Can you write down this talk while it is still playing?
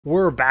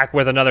We're back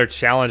with another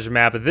challenge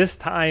map, this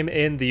time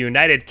in the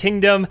United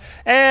Kingdom,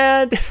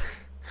 and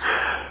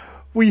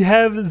we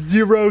have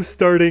 0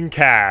 starting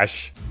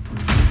cash.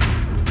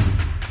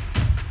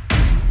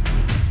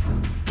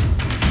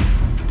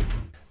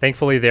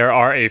 Thankfully, there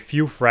are a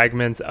few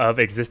fragments of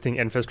existing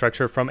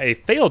infrastructure from a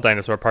failed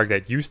dinosaur park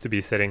that used to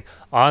be sitting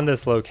on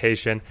this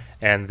location,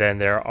 and then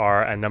there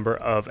are a number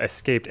of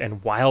escaped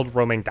and wild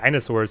roaming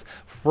dinosaurs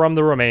from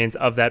the remains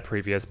of that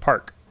previous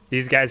park.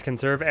 These guys can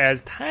serve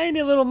as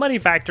tiny little money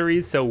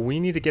factories, so we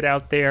need to get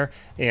out there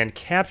and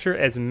capture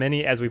as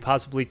many as we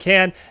possibly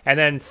can, and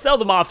then sell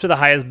them off to the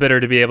highest bidder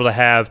to be able to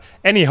have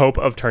any hope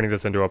of turning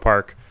this into a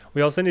park.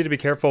 We also need to be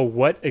careful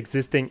what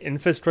existing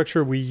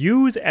infrastructure we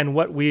use and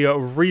what we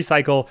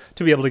recycle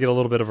to be able to get a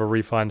little bit of a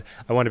refund.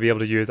 I want to be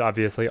able to use,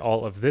 obviously,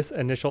 all of this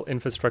initial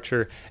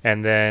infrastructure,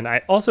 and then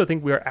I also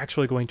think we are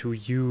actually going to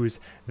use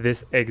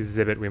this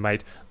exhibit. We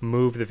might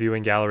move the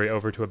viewing gallery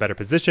over to a better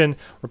position,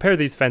 repair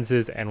these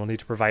fences, and we'll need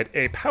to provide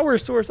a power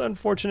source.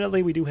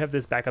 Unfortunately, we do have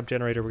this backup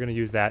generator. We're going to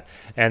use that.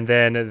 And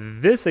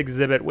then this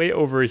exhibit way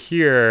over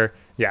here,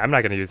 yeah, I'm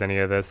not going to use any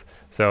of this,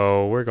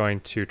 so we're going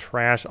to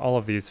trash all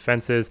of these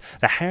fences.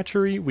 The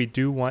hatchery we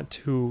do want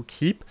to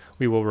keep.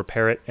 We will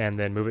repair it and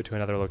then move it to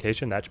another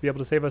location. That should be able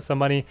to save us some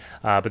money,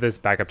 but this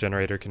backup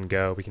generator can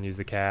go. We can use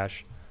the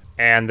cash.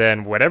 And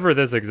then whatever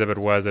this exhibit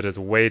was, it is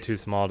way too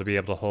small to be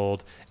able to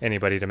hold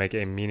anybody to make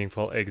a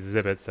meaningful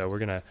exhibit, so we're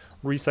going to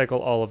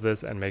recycle all of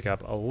this and make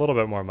up a little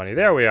bit more money.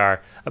 There we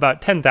are,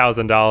 about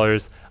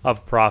 $10,000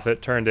 of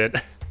profit turned it.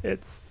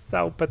 It's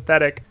so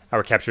pathetic.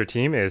 Our capture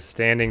team is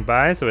standing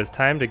by, so it's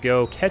time to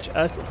go catch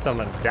us some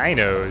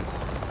dinos.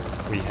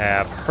 We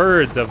have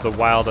herds of the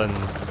wild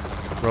ones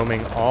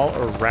roaming all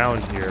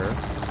around here.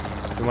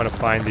 We want to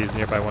find these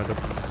nearby ones.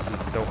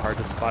 He's so hard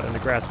to spot in the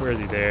grass. Where is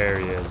he? There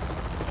he is.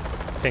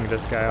 Ping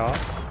this guy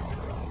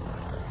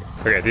off.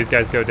 Okay, these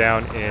guys go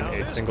down in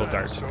a single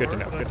dart. Good to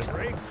know, good to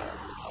know.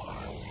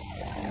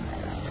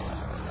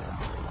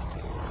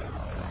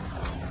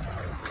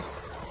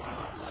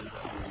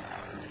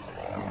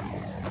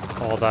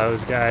 All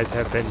those guys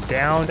have been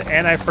downed,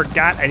 and I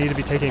forgot I need to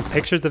be taking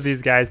pictures of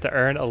these guys to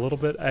earn a little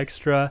bit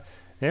extra.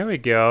 There we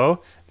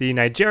go. The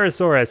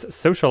Nigerosaurus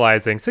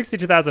socializing,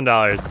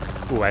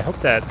 $62,000. Ooh, I hope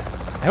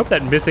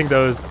that missing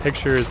those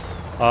pictures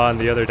on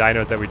the other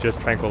dinos that we just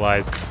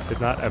tranquilized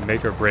is not a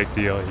make or break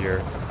deal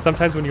here.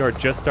 Sometimes when you are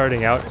just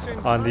starting out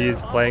on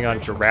these, playing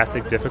on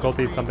Jurassic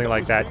difficulty, something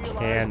like that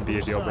can be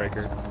a deal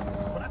breaker.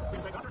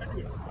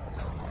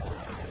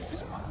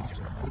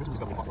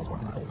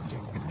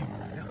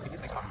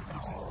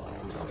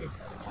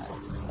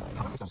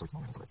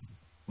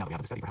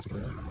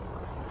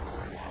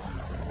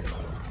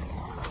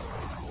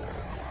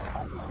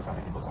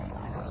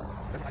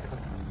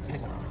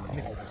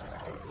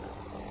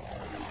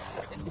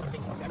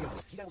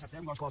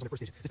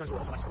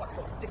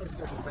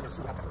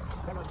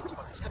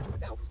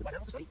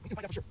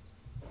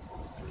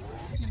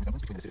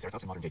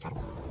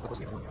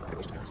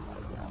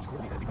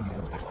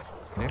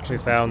 We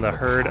found the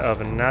herd of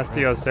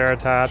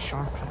Nastioceratops.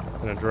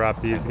 I'm gonna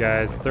drop these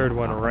guys. Third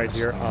one right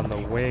here on the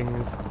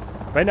wings.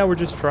 Right now we're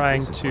just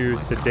trying to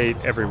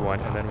sedate everyone,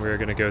 and then we're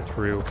gonna go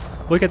through,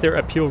 look at their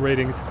appeal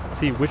ratings,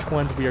 see which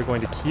ones we are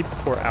going to keep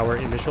for our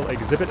initial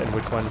exhibit and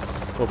which ones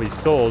will be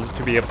sold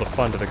to be able to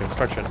fund the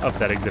construction of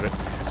that exhibit.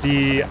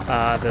 The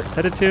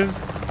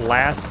sedatives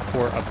last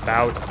for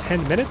about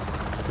 10 minutes,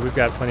 so we've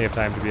got plenty of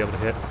time to be able to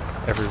hit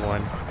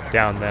everyone,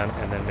 down them,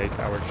 and then make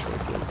our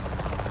choices.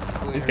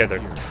 These guys are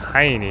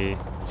tiny.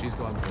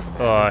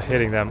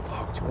 Hitting them.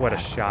 Oh, what a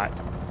shot.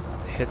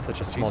 Hit such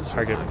a small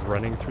target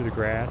running through the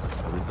grass.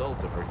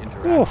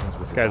 Ooh,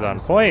 this guy's on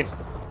point.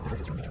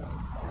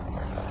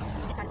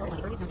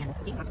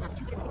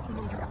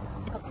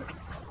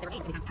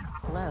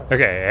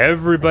 Okay,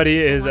 everybody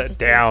is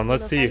down.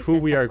 Let's see who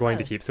we are going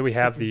to keep. So we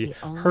have the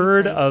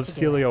herd of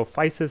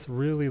Coeliophysis,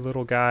 really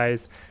little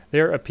guys.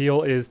 Their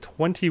appeal is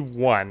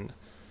 21.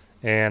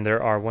 And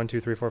there are 1, 2,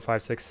 3, 4,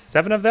 5, 6,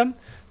 7 of them.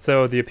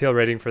 So the appeal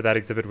rating for that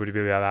exhibit would be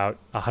about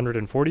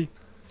 140.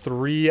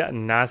 3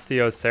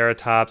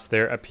 Nastioceratops,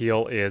 their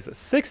appeal is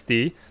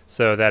 60.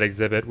 So that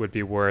exhibit would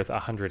be worth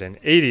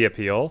 180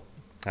 appeal.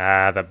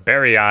 The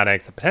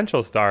Baryonyx, a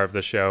potential star of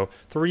the show,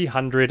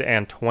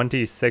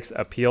 326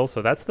 appeal.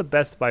 So that's the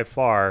best by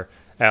far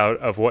out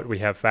of what we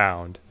have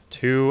found.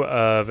 2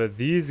 of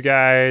these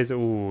guys,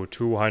 ooh,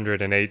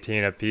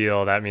 218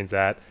 appeal. That means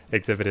that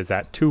exhibit is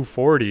at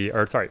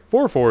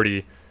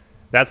 440.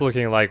 That's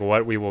looking like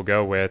what we will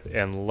go with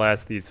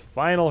unless these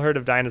final herd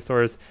of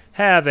dinosaurs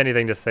have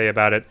anything to say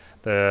about it.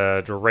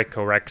 The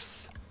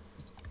Dracorex,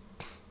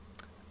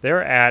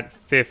 they're at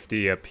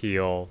 50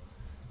 appeal,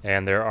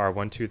 and there are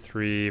 1, 2,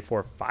 3,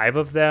 4, 5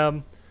 of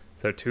them,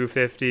 so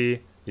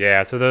 250.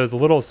 Yeah, so those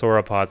little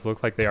sauropods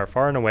look like they are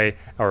far and away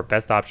our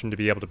best option to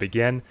be able to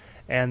begin.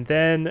 And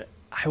then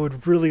I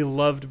would really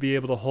love to be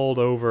able to hold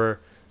over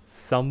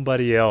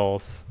somebody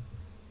else.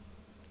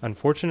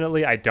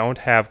 Unfortunately, I don't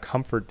have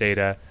comfort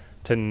data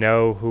to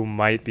know who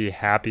might be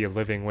happy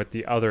living with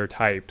the other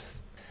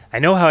types. I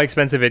know how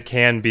expensive it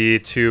can be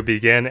to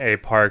begin a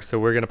park, so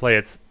we're going to play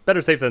it's better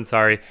safe than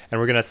sorry,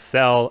 and we're going to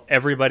sell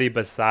everybody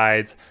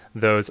besides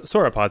those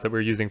sauropods that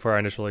we're using for our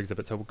initial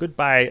exhibit. So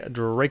goodbye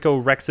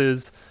Draco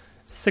Rexes,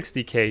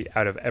 60k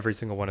out of every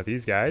single one of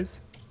these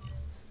guys.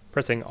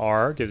 Pressing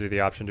R gives you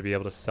the option to be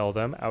able to sell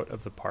them out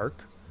of the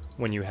park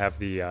when you have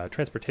the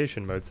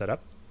transportation mode set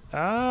up.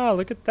 Ah,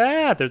 look at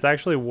that. There's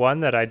actually one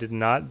that I did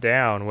not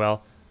down.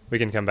 Well, we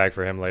can come back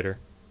for him later.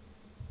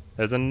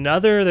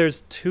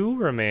 There's 2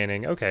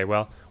 remaining. Okay,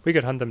 well, we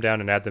could hunt them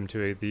down and add them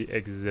to the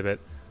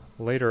exhibit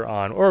later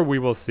on. Or we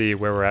will see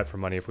where we're at for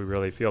money if we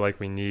really feel like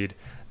we need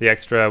the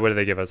extra, what do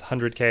they give us,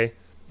 100k?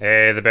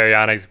 Hey, the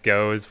Baryonyx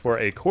goes for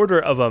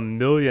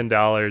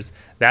 $250,000.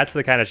 That's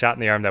the kind of shot in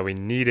the arm that we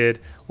needed.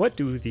 What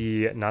do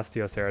the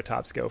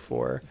Nosteoceratops go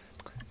for?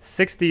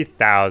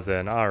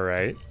 60,000, all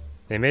right.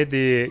 They made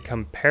the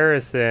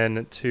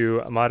comparison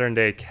to modern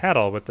day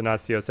cattle with the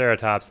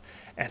Nosteoceratops,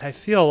 and I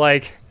feel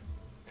like,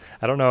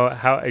 I don't know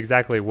how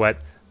exactly what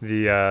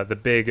the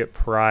big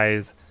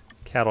prize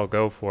cattle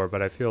go for,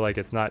 but I feel like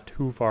it's not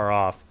too far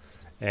off,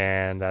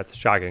 and that's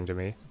shocking to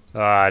me.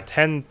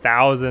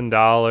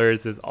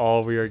 $10,000 is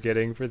all we are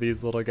getting for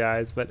these little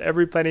guys, but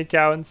every penny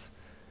counts.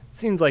 It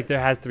seems like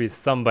there has to be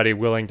somebody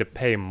willing to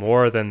pay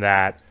more than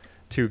that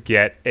to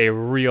get a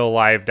real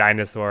live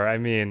dinosaur. I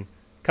mean,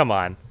 come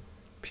on.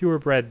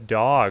 Purebred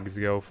dogs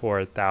go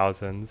for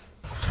thousands.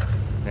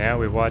 Now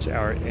we watch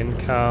our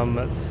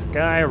income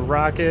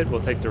skyrocket.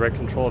 We'll take direct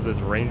control of this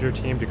ranger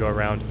team to go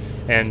around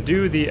and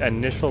do the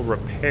initial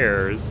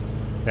repairs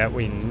that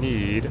we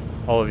need.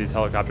 All of these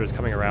helicopters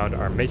coming around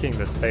are making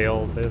the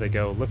sails. There they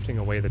go, lifting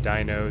away the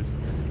dinos.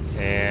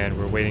 And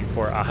we're waiting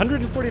for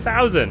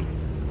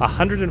 140,000.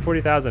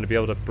 140,000 to be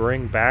able to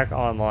bring back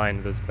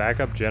online this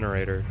backup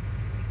generator.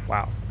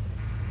 Wow.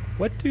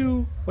 What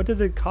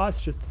does it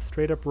cost just to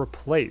straight up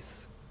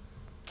replace?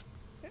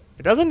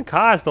 It doesn't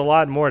cost a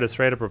lot more to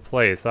straight up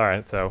replace. All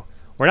right, so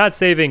we're not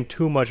saving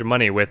too much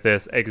money with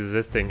this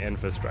existing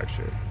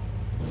infrastructure.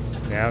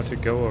 Now to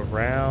go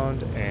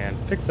around and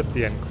fix up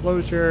the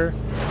enclosure,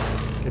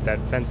 get that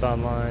fence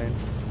online,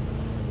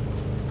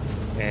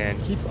 and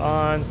keep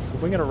on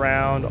swinging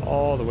around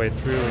all the way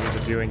through into the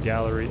viewing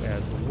gallery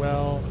as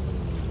well.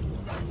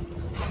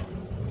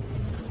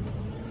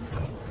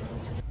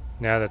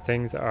 Now that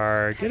things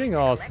are getting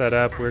all set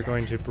up, we're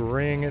going to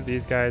bring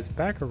these guys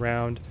back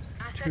around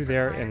to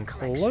their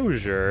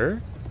enclosure.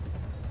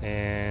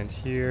 And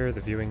here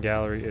the viewing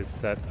gallery is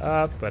set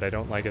up, but I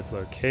don't like its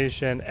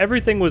location.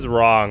 Everything was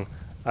wrong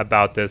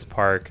about this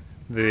park.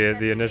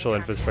 The initial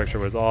infrastructure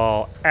was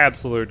all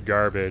absolute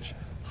garbage.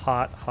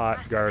 Hot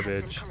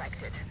garbage.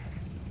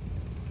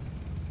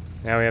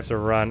 Now we have to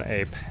run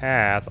a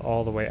path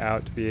all the way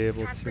out to be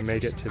able to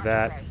make it to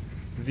that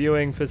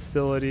viewing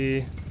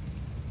facility.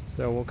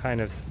 So we'll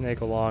kind of snake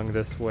along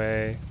this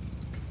way.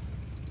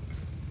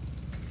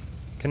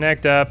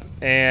 Connect up,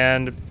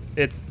 and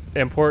it's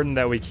important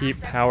that we keep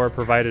power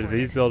provided to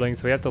these buildings,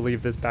 so we have to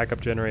leave this backup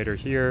generator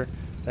here.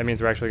 That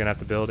means we're actually going to have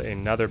to build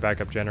another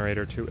backup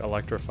generator to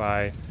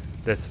electrify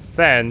this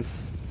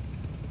fence.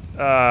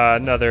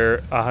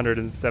 Another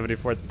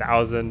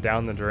 174,000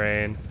 down the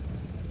drain.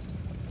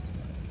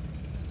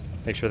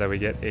 Make sure that we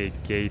get a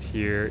gate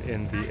here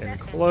in the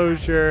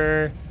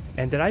enclosure.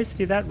 And did I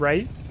see that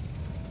right?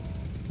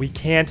 We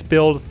can't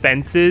build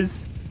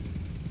fences?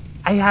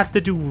 I have to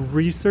do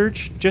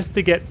research just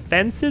to get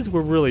fences?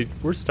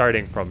 We're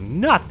starting from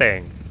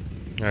nothing.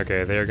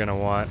 Okay, they're gonna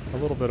want a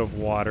little bit of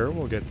water.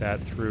 We'll get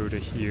that through to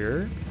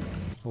here.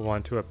 We'll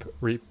want to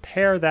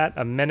repair that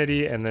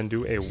amenity and then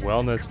do a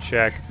wellness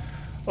check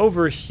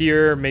over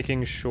here,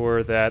 making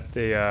sure that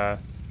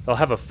they'll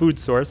have a food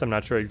source. I'm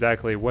not sure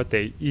exactly what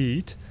they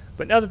eat,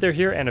 but now that they're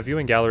here and a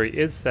viewing gallery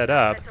is set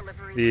up,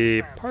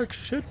 the park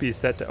should be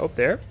set to, oh,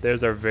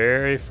 there's our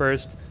very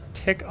first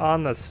tick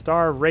on the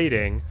star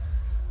rating.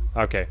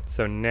 Okay,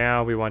 so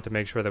now we want to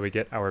make sure that we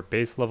get our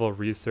base level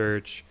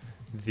research,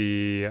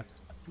 the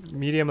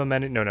medium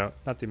amenity, no,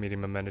 not the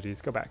medium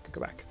amenities, go back.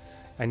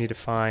 I need to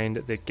find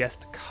the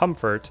guest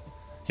comfort.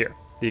 Here,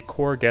 the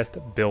core guest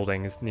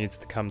buildings needs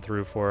to come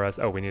through for us.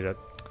 Oh, we need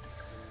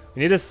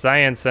a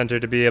science center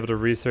to be able to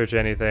research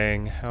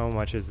anything. How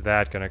much is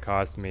that gonna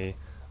cost me?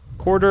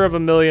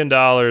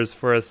 $250,000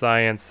 for a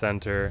science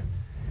center.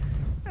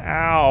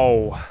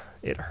 Ow,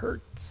 it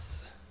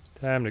hurts.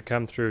 Time to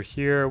come through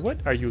here.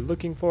 What are you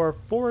looking for?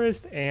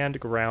 Forest and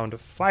ground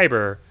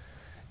fiber.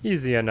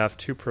 Easy enough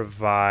to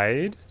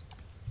provide.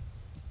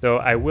 Though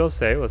I will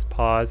say, let's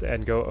pause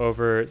and go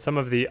over some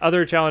of the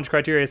other challenge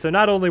criteria. So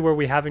not only were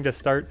we having to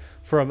start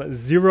from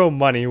 0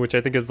 money, which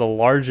I think is the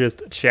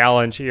largest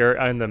challenge here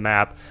on the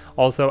map,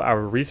 also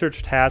our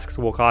research tasks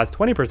will cost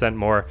 20%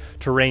 more,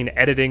 terrain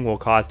editing will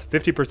cost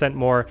 50%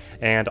 more,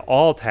 and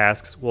all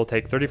tasks will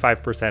take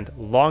 35%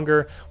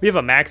 longer. We have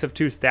a max of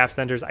 2 staff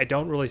centers. I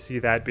don't really see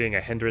that being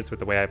a hindrance with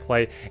the way I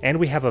play, and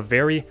we have a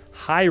very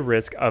high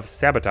risk of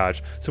sabotage.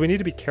 So we need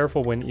to be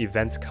careful when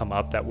events come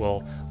up that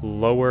will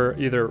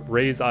either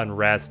raise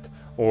unrest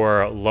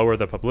or lower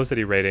the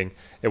publicity rating,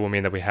 it will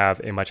mean that we have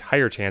a much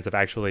higher chance of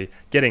actually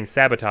getting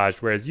sabotaged,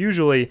 whereas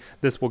usually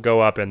this will go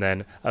up and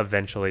then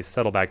eventually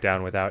settle back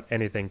down without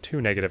anything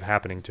too negative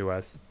happening to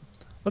us.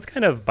 Let's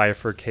kind of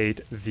bifurcate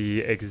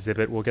the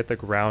exhibit. We'll get the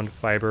ground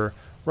fiber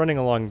running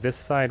along this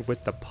side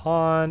with the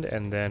pond,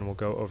 and then we'll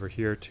go over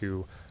here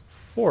to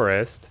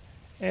forest,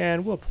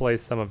 and we'll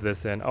place some of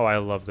this in. Oh, I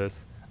love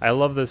this. I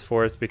love this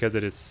forest because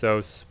it is so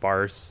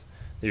sparse.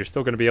 You're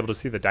still going to be able to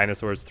see the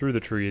dinosaurs through the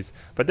trees,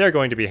 but they're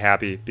going to be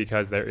happy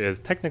because there is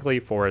technically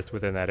forest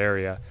within that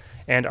area.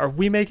 And are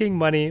we making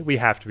money? We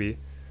have to be.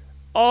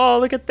 Oh,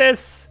 look at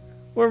this.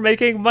 We're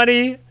making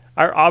money.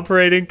 Our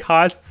operating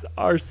costs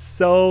are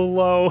so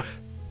low.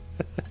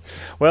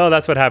 Well,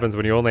 that's what happens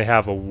when you only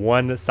have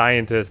one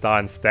scientist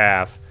on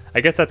staff. I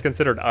guess that's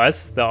considered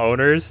us, the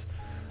owners.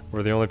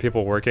 We're the only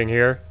people working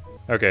here.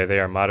 Okay, they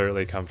are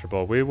moderately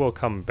comfortable. We will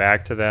come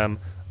back to them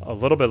a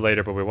little bit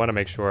later, but we want to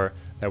make sure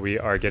that we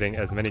are getting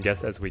as many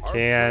guests as we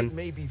can.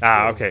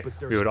 Okay.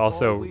 We would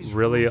also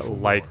really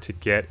like to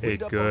get a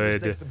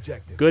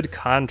good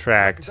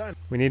contract.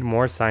 We need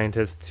more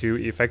scientists to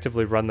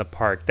effectively run the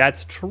park.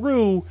 That's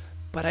true,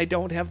 but I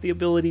don't have the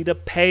ability to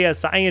pay a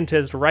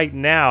scientist right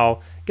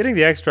now. Getting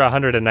the extra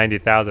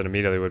 190,000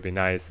 immediately would be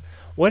nice.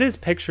 What is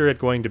Picture It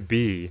going to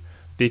be?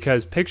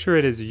 Because Picture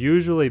It is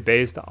usually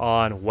based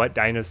on what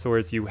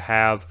dinosaurs you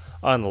have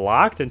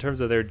unlocked in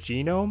terms of their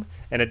genome,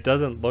 and it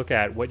doesn't look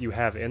at what you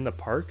have in the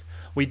park.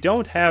 We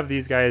don't have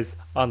these guys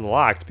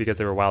unlocked because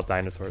they were wild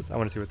dinosaurs. I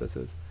want to see what this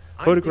is.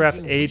 Photograph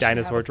a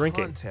dinosaur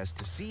drinking.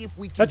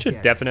 That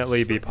should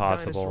definitely be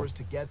possible.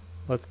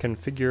 Let's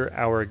configure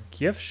our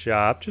gift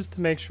shop just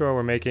to make sure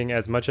we're making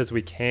as much as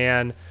we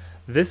can.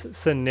 This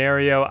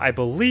scenario, I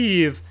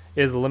believe,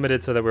 is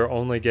limited so that we're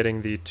only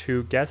getting the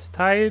 2 guest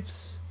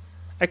types.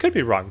 I could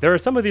be wrong. There are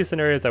some of these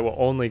scenarios that will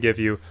only give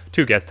you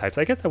 2 guest types.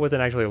 I guess that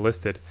wasn't actually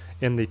listed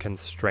in the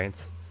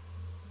constraints.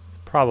 It's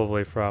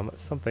probably from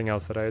something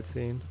else that I had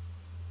seen.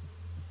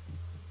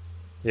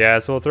 Yeah,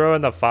 so we'll throw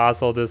in the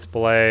fossil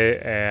display,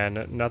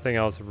 and nothing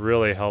else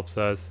really helps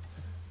us.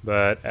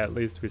 But at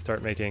least we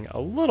start making a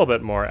little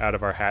bit more out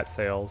of our hat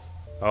sales.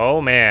 Oh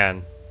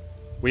man,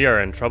 we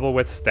are in trouble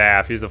with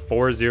staff. He's a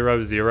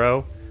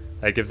 400.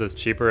 That gives us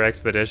cheaper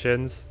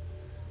expeditions.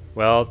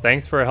 Well,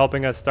 thanks for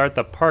helping us start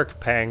the park,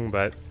 Peng,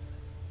 but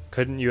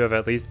couldn't you have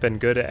at least been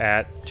good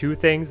at 2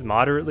 things?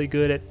 Moderately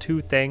good at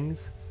 2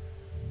 things?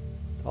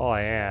 That's all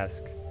I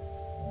ask.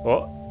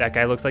 Oh, that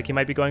guy looks like he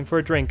might be going for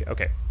a drink.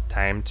 Okay,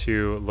 time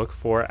to look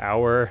for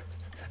our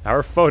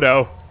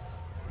photo.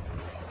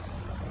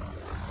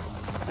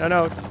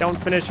 No,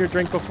 don't finish your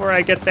drink before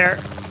I get there.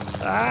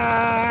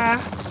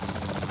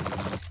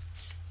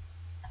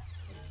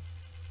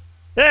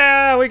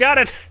 Yeah, we got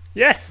it.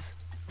 Yes.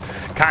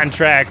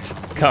 Contract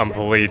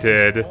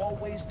completed.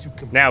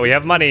 Now we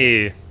have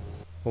money.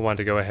 We'll want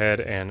to go ahead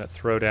and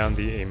throw down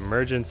the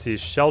emergency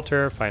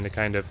shelter, find a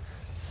kind of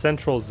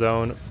central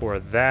zone for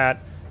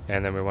that.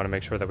 And then we want to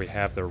make sure that we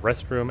have the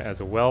restroom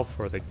as well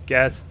for the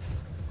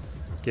guests.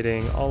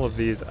 Getting all of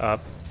these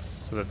up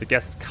so that the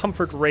guest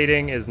comfort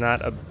rating is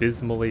not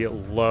abysmally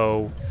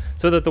low.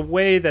 So that the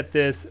way that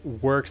this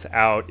works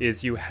out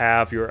is you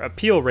have your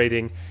appeal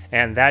rating,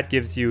 and that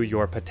gives you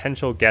your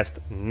potential guest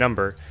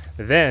number.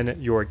 Then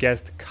your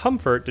guest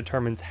comfort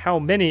determines how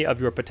many of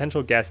your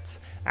potential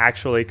guests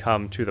actually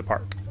come to the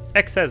park.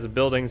 Excess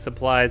building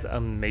supplies,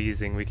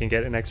 amazing. We can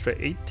get an extra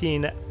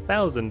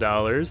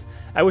 $18,000.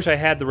 I wish I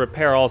had the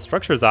repair all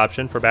structures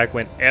option for back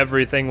when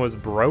everything was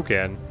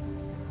broken.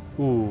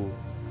 Ooh.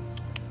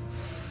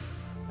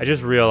 I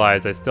just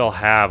realized I still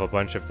have a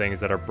bunch of things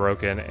that are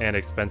broken and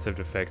expensive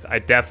to fix. I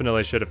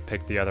definitely should have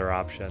picked the other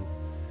option.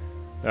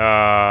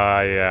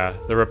 Yeah,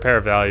 the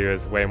repair value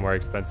is way more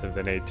expensive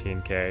than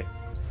 18K.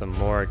 Some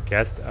more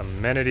guest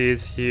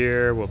amenities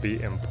here will be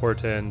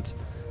important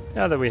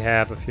now that we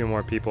have a few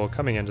more people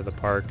coming into the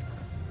park.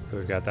 So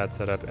we've got that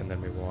set up, and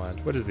then we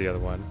want, what is the other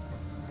one?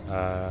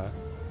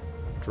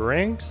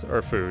 Drinks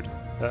or food?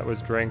 That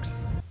was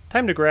drinks.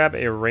 Time to grab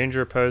a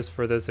ranger post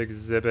for this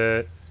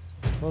exhibit.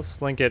 We'll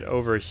slink it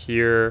over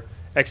here,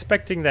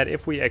 expecting that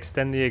if we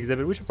extend the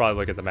exhibit, we should probably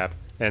look at the map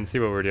and see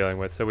what we're dealing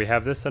with. So we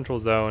have this central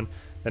zone,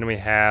 then we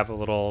have a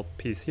little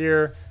piece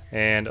here,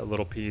 and a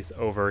little piece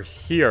over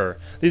here.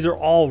 These are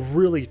all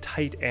really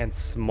tight and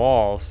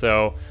small,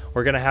 so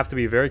we're gonna have to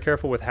be very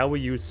careful with how we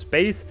use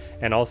space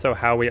and also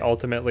how we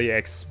ultimately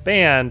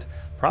expand.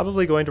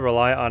 Probably going to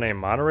rely on a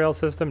monorail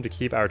system to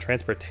keep our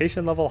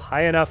transportation level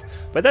high enough,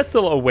 but that's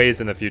still a ways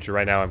in the future.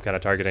 Right now I'm kind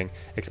of targeting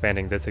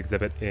expanding this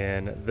exhibit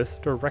in this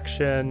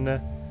direction,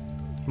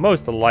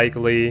 most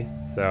likely.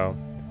 So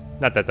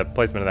not that the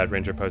placement of that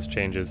ranger post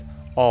changes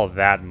all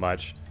that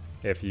much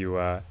if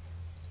you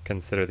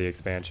consider the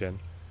expansion.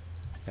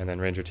 And then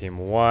Ranger Team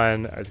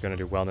 1 is going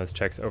to do wellness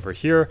checks over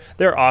here.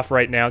 They're off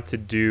right now to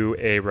do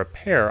a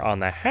repair on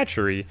the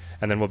hatchery,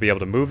 and then we'll be able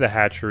to move the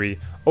hatchery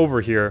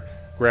over here,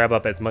 grab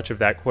up as much of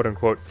that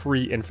quote-unquote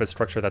free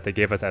infrastructure that they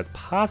gave us as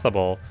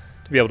possible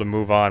to be able to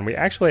move on. We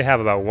actually have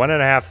about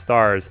 1.5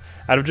 stars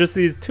out of just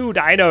these 2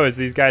 dinos.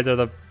 These guys are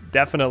the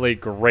definitely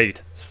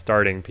great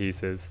starting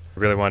pieces. I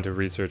really want to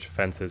research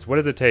fences. What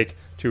does it take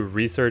to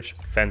research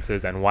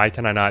fences, and why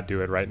can I not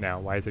do it right now?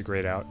 Why is it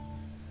grayed out?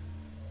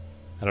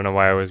 I don't know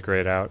why it was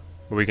grayed out,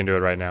 but we can do it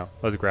right now.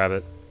 Let's grab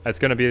it. It's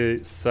going to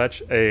be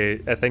such a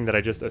thing that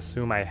I just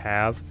assume I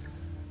have.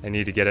 I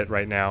need to get it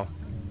right now.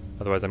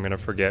 Otherwise, I'm going to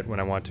forget when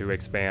I want to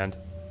expand.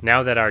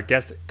 Now that our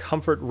guest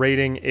comfort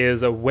rating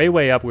is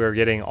way up, we're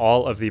getting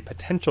all of the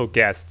potential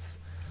guests,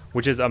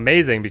 which is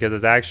amazing because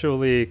it's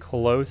actually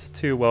close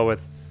to, well,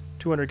 with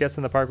 200 guests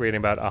in the park, we're getting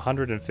about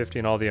 150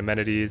 in all the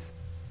amenities.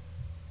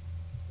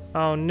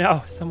 Oh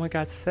no, someone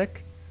got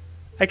sick?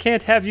 I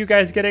can't have you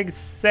guys getting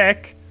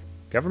sick.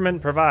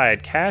 Government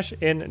provide cash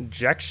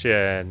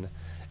injection.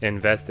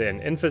 Invest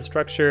in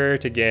infrastructure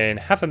to gain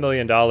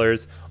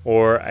 $500,000,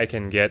 or I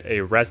can get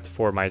a rest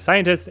for my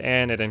scientist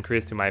and it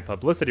increased to my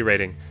publicity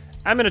rating.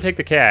 I'm gonna take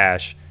the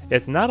cash.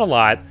 It's not a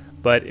lot,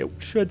 but it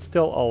should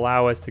still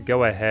allow us to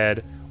go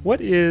ahead.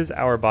 What is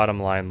our bottom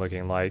line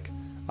looking like?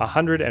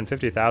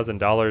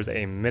 $150,000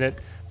 a minute.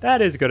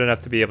 That is good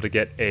enough to be able to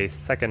get a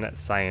second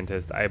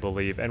scientist, I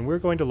believe. And we're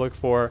going to look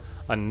for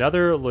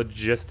another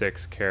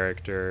logistics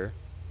character.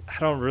 I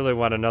don't really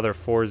want another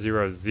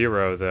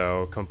 400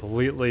 though,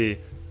 completely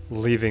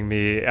leaving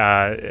me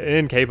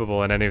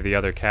incapable in any of the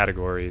other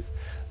categories.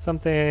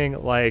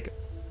 Something like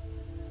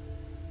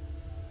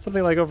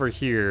over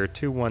here,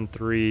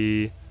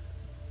 213,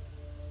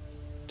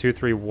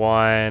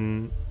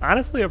 231.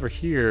 Honestly, over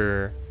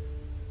here,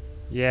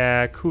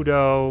 yeah,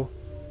 Kudo.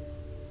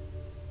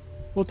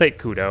 We'll take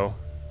Kudo.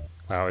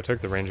 Wow, it took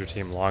the ranger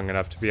team long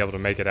enough to be able to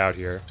make it out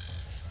here.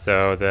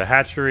 So the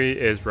hatchery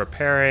is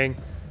repairing,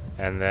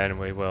 and then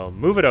we will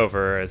move it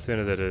over as soon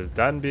as it is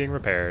done being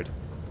repaired.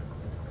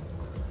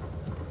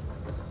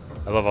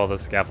 I love all the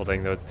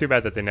scaffolding, though. It's too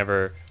bad that they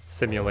never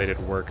simulated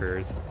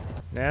workers.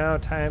 Now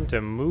time to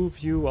move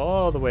you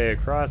all the way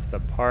across the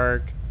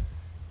park.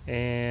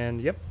 And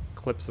yep,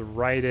 clips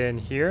right in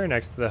here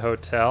next to the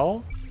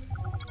hotel.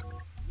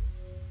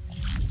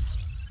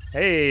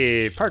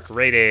 Hey, park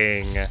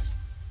rating.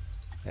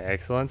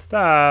 Excellent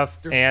stuff.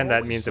 And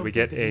that means that we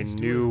get a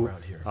new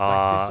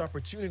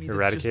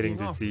eradicating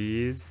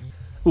disease.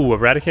 Ooh,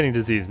 eradicating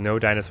disease. No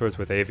dinosaurs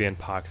with avian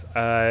pox.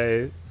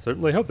 I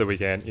certainly hope that we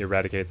can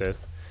eradicate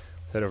this.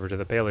 Let's head over to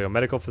the Paleo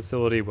Medical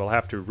Facility. We'll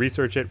have to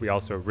research it. We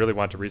also really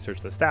want to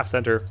research the staff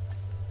center.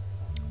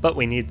 But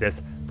we need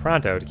this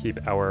pronto to keep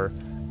our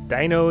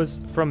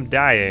dinos from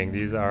dying.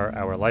 These are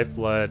our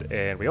lifeblood,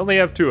 and we only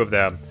have 2 of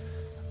them.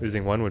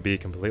 Losing one would be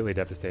completely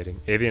devastating.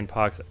 Avian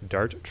pox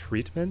dart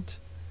treatment?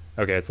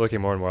 Okay, it's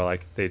looking more and more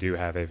like they do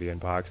have avian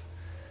pox.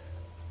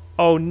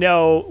 Oh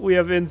no, we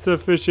have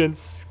insufficient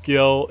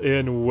skill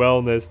in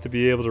wellness to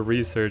be able to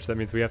research. That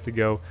means we have to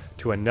go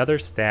to another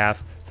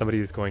staff, somebody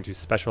who's going to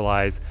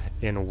specialize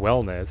in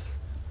wellness.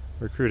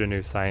 Recruit a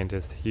new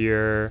scientist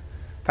here.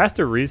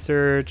 Faster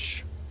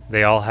research.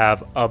 They all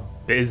have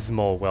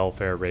abysmal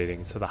welfare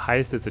ratings, so the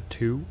highest is a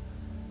 2.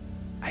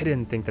 I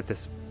didn't think that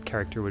this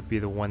character would be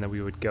the one that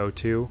we would go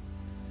to.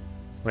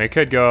 We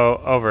could go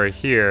over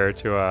here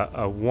to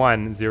a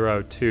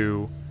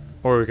 102,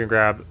 or we can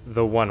grab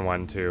the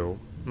 112.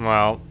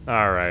 Well,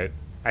 alright.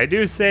 I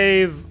do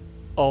save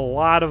a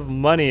lot of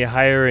money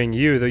hiring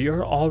you, though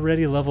you're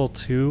already level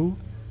 2.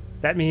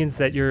 That means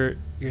that your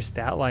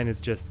stat line is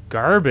just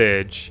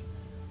garbage.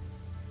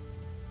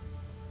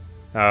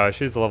 Oh,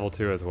 she's level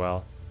 2 as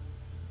well.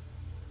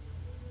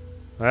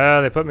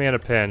 Well, they put me in a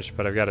pinch,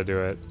 but I've got to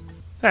do it.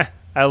 Heh,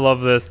 I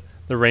love this.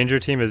 The ranger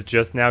team is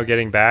just now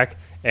getting back,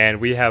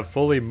 and we have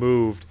fully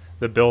moved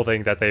the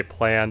building that they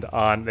planned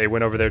on. They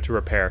went over there to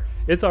repair.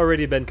 It's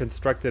already been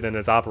constructed and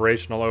is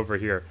operational over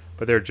here,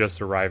 but they're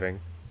just arriving.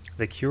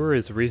 The cure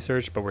is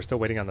researched, but we're still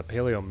waiting on the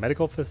Paleo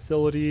Medical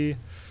Facility.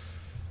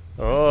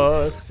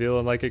 Oh, it's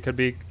feeling like it could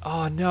be...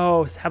 Oh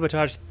no,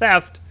 sabotage,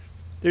 theft.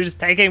 They're just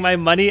taking my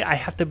money. I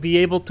have to be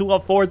able to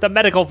afford the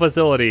medical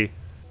facility.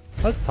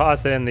 Let's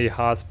toss in the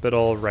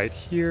hospital right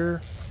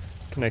here.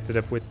 Connect it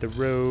up with the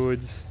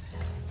roads.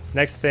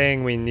 Next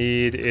thing we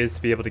need is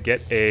to be able to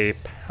get a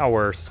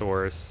power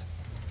source.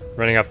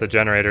 Running off the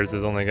generators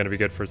is only going to be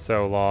good for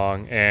so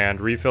long,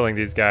 and refilling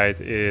these guys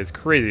is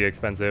crazy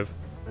expensive.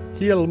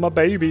 Heal my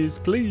babies,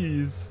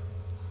 please.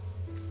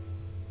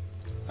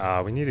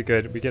 We need a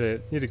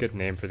good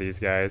name for these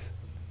guys.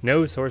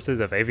 No sources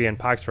of avian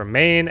pox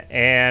remain,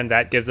 and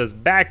that gives us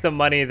back the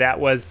money that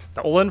was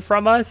stolen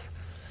from us.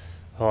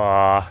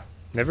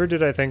 Never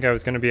did I think I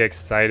was going to be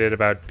excited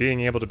about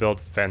being able to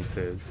build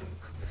fences.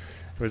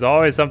 It was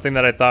always something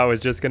that I thought was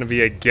just going to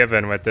be a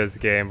given with this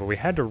game, but we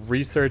had to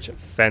research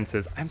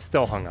fences. I'm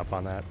still hung up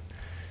on that.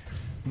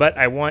 But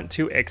I want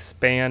to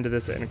expand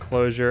this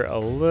enclosure a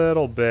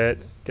little bit,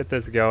 get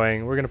this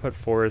going. We're going to put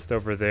forest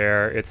over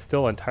there. It's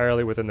still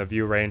entirely within the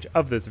view range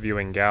of this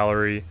viewing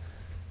gallery.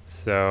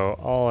 So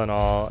all in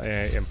all,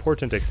 an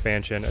important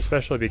expansion,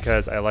 especially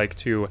because I like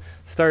to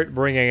start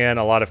bringing in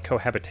a lot of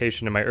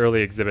cohabitation in my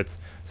early exhibits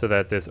so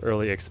that this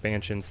early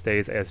expansion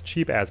stays as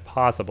cheap as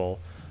possible.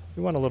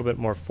 We want a little bit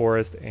more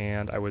forest,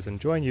 and I was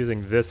enjoying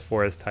using this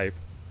forest type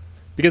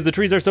because the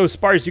trees are so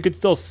sparse you can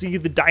still see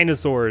the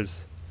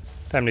dinosaurs.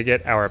 Time to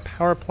get our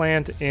power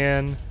plant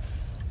in,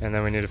 and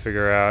then we need to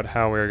figure out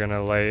how we're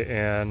gonna lay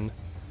in.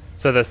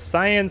 So the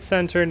science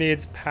center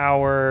needs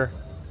power,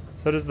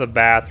 so does the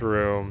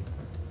bathroom.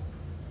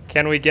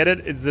 Can we get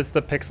it? Is this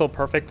the pixel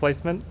perfect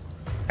placement?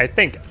 I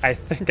think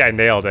I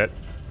nailed it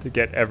to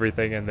get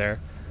everything in there.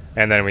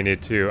 And then we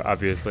need to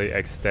obviously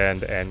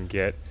extend and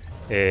get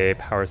a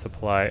power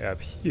supply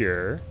up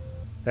here.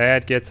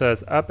 That gets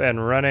us up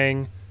and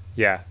running.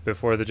 Yeah,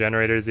 before the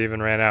generators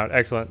even ran out.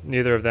 Excellent.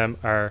 Neither of them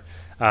are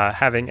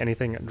having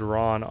anything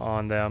drawn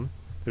on them.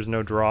 There's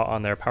no draw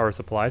on their power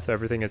supply, so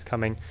everything is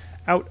coming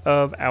out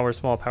of our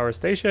small power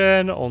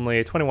station.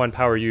 Only 21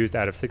 power used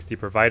out of 60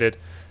 provided.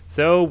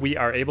 So we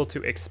are able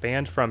to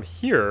expand from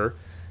here.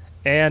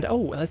 And, oh,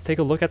 let's take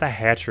a look at the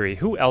hatchery.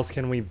 Who else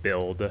can we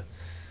build?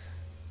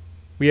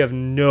 We have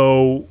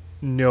no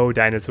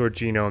dinosaur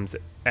genomes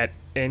at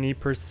any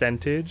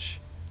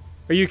percentage.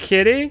 Are you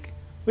kidding?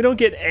 We don't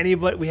get any,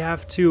 but we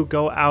have to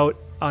go out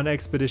on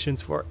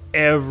expeditions for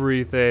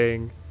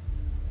everything.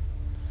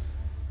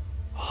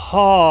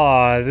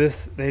 Oh,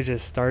 they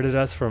just started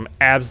us from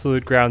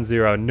absolute ground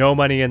zero. No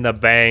money in the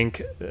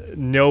bank,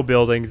 no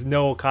buildings,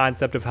 no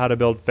concept of how to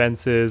build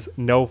fences,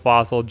 no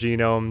fossil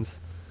genomes.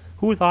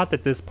 Who thought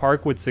that this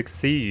park would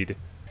succeed?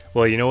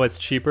 Well, you know what's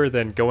cheaper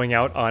than going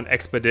out on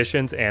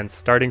expeditions and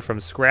starting from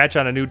scratch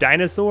on a new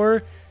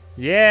dinosaur?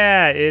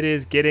 Yeah, it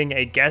is getting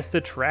a guest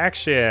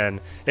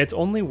attraction. It's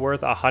only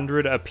worth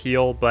 100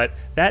 appeal, but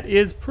that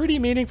is pretty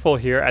meaningful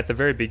here at the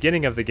very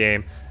beginning of the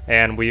game.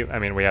 And we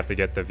have to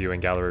get the viewing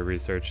gallery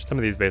research. Some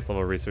of these base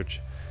level research.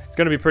 It's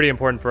going to be pretty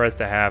important for us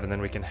to have, and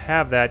then we can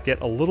have that,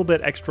 get a little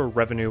bit extra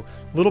revenue,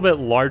 a little bit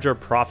larger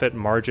profit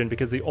margin,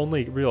 because the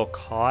only real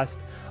cost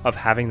of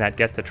having that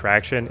guest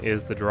attraction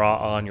is the draw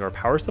on your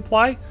power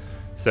supply.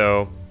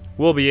 So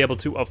we'll be able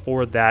to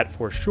afford that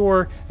for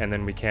sure, and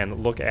then we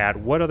can look at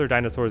what other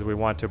dinosaurs we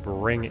want to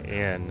bring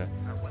in.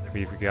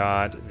 We've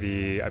got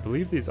I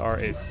believe these are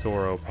a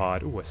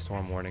sauropod. Ooh, a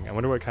storm warning. I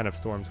wonder what kind of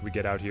storms we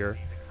get out here.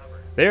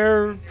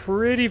 They're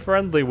pretty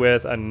friendly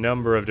with a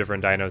number of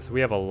different dinos, so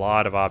we have a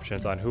lot of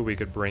options on who we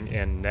could bring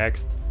in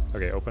next.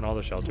 Okay, open all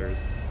the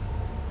shelters.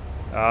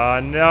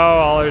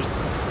 No,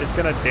 it's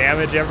gonna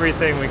damage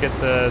everything. We get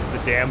the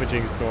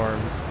damaging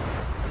storms.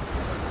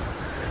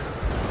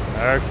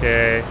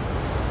 Okay.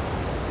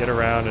 Get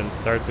around and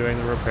start doing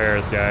the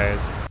repairs, guys.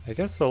 I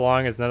guess so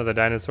long as none of the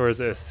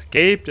dinosaurs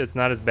escaped, it's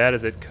not as bad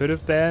as it could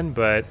have been,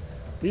 but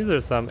these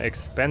are some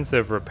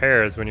expensive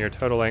repairs when you're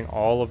totaling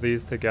all of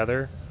these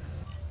together.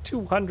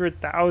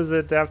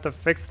 200,000 to have to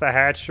fix the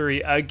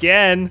hatchery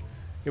again.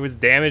 It was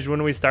damaged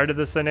when we started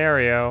the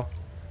scenario.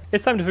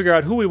 It's time to figure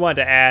out who we want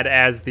to add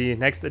as the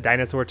next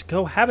dinosaur to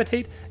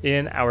cohabitate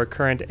in our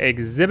current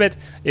exhibit.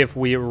 If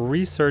we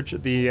research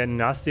the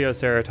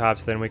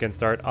Nosteoceratops, then we can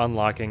start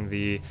unlocking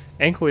the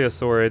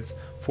Ankylosaurids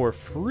for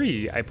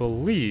free, I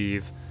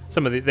believe.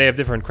 They have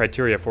different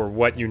criteria for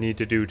what you need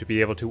to do to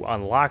be able to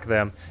unlock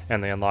them,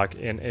 and they unlock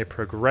in a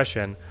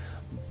progression.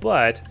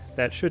 But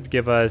that should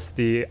give us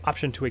the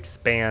option to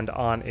expand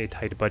on a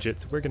tight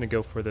budget. So we're going to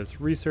go for this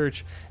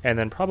research and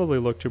then probably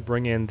look to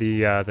bring in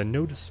the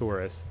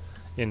Nodosaurus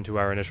into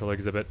our initial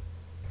exhibit.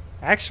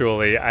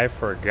 Actually, I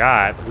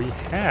forgot we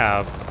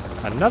have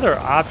another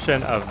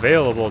option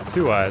available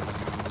to us.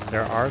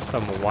 There are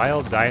some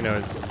wild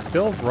dinos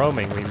still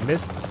roaming. We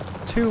missed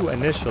 2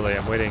 initially.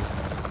 I'm waiting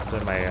so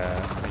that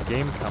my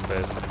game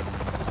compass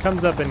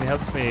comes up and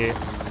helps me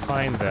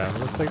find them.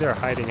 Looks like they're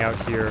hiding out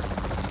here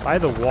by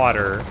the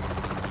water.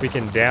 We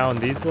can down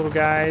these little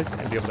guys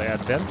and be able to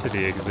add them to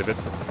the exhibit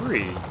for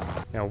free.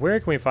 Now, where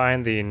can we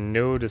find the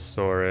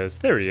Nodosaurus?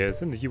 There he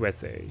is, in the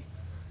USA.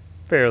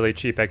 Fairly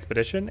cheap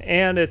expedition,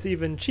 and it's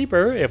even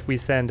cheaper if we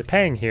send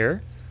Pang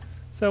here.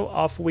 So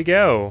off we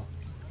go.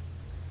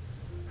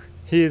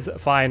 His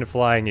fine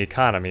flying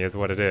economy is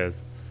what it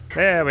is.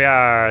 There we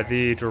are.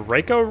 The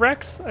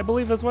Dracorex, I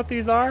believe is what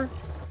these are.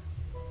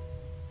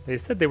 They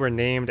said they were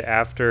named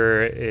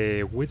after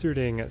a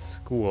wizarding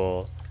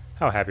school.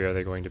 How happy are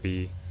they going to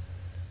be?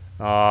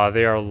 Aw,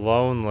 they are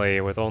lonely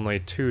with only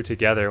 2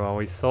 together when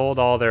we sold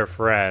all their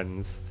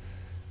friends.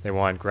 They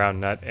want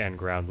ground nut and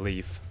ground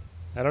leaf.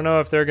 I don't know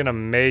if they're gonna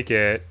make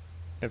it,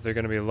 if they're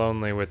gonna be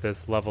lonely with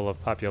this level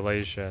of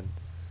population.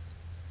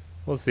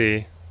 We'll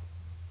see.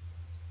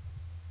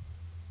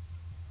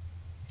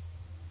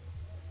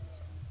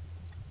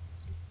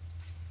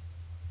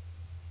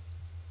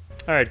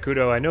 Alright,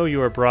 Kudo, I know you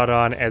were brought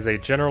on as a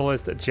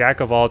generalist, jack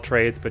of all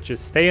trades, but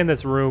just stay in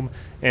this room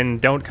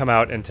and don't come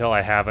out until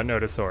I have a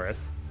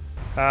Nodosaurus.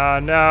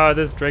 No,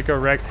 this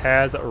Dracorex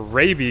has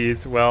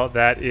rabies. Well,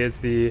 that is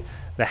the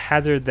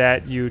hazard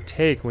that you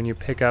take when you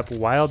pick up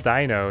wild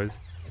dinos.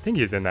 I think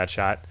he's in that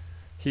shot.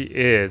 He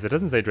is. It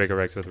doesn't say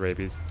Dracorex with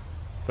rabies,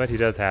 but he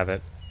does have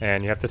it.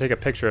 And you have to take a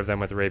picture of them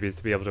with rabies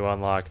to be able to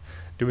unlock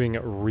doing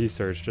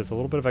research. Just a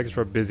little bit of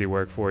extra busy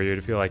work for you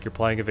to feel like you're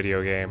playing a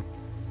video game.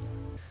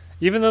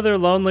 Even though they're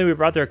lonely, we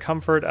brought their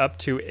comfort up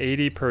to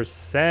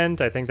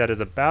 80%. I think that is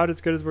about as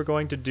good as we're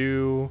going to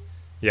do.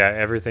 Yeah,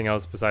 everything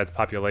else besides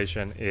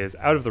population is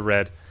out of the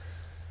red.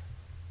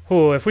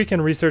 Oh, if we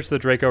can research the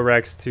Draco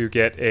Rex to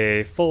get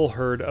a full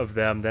herd of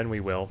them, then we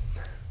will.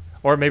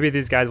 Or maybe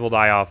these guys will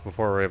die off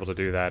before we're able to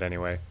do that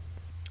anyway.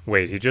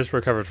 Wait, he just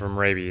recovered from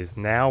rabies.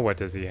 Now what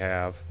does he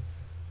have?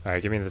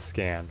 Alright, give me the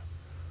scan.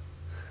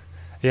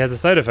 He has a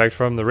side effect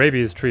from the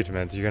rabies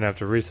treatment. You're gonna have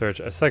to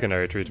research a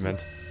secondary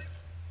treatment.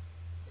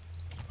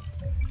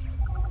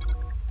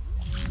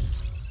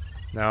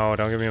 No,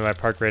 don't give me my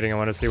park rating. I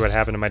want to see what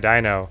happened to my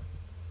dino.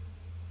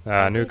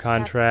 New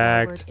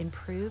contract.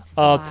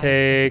 I'll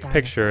take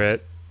picture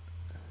it.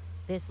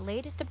 This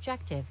latest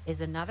objective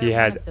is another. He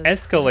has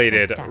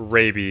escalated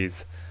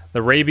rabies.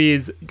 The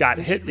rabies got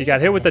hit. He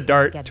got hit with the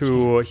dart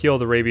to heal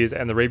the rabies,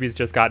 and the rabies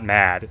just got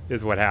mad,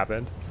 is what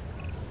happened.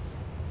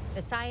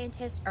 The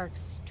scientists are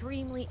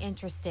extremely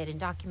interested in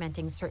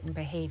documenting certain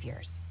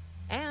behaviors,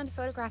 and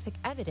photographic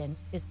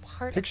evidence is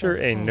part Picture of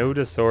their a plan.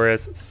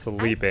 Nodosaurus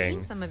sleeping. I've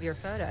seen some of your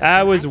photos,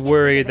 I and was can't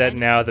worried think of that anything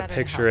now the better to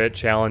picture help. it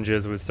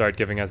challenges would start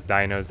giving us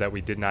dinos that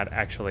we did not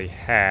actually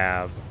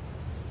have.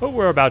 But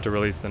we're about to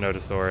release the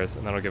Nodosaurus,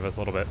 and that'll give us a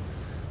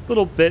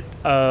little bit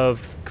of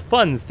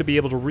funds to be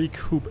able to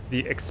recoup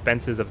the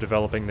expenses of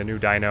developing the new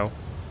dino.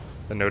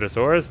 The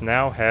Nodosaurus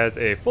now has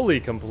a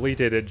fully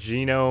completed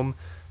genome,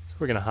 so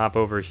we're gonna hop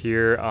over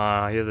here.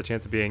 He has a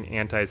chance of being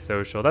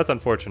antisocial. That's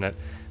unfortunate.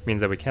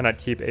 Means that we cannot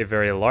keep a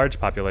very large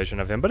population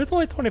of him, but it's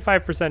only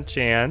 25%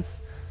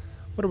 chance.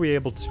 What are we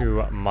able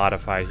to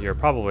modify here?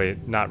 Probably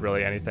not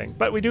really anything,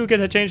 but we do get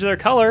to change their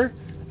color.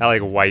 I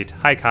like white,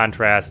 high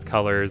contrast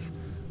colors.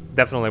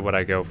 Definitely what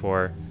I go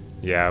for.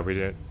 Yeah,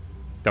 we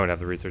don't have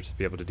the research to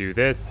be able to do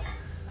this.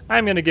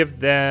 I'm gonna give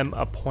them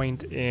a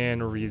point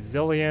in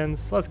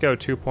resilience. Let's go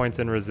 2 points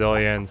in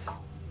resilience.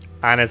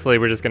 Honestly,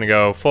 we're just gonna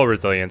go full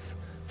resilience.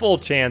 Full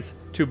chance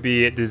to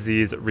be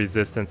disease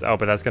resistance. Oh,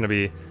 but that's gonna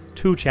be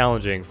too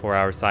challenging for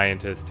our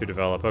scientists to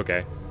develop.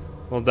 Okay,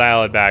 we'll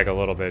dial it back a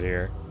little bit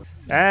here.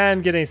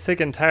 I'm getting sick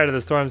and tired of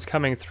the storms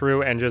coming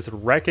through and just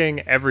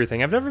wrecking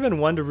everything. I've never been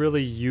one to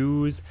really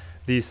use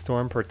these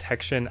storm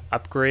protection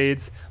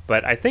upgrades,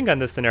 but I think on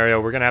this scenario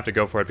we're gonna have to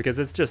go for it because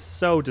it's just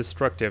so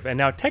destructive. And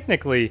now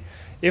technically,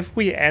 if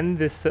we end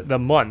the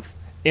month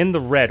in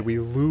the red, we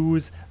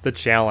lose the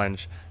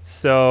challenge.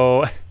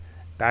 So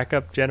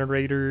backup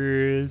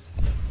generators,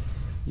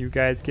 you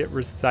guys get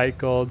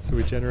recycled so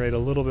we generate a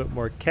little bit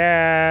more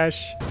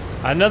cash.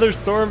 Another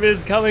storm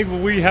is coming,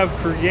 but we have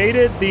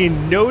created the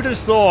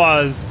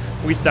Nodosaurs.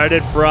 We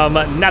started from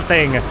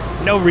nothing,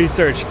 no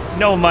research,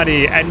 no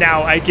money, and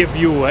now I give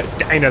you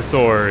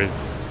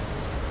dinosaurs.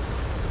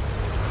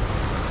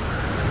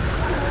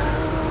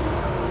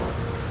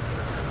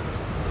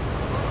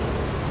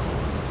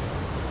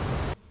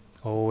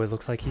 Oh, it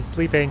looks like he's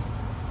sleeping.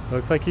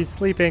 Looks like he's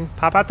sleeping.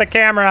 Pop out the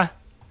camera.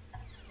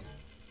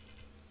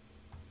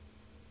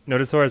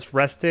 Nodosaurus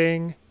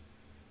resting.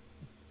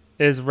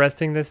 Is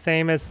resting the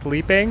same as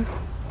sleeping?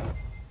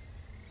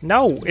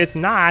 No, it's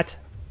not.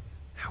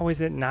 How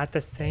is it not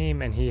the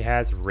same? And he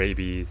has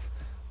rabies.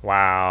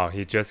 Wow,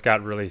 he just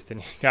got released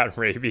and he got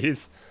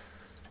rabies.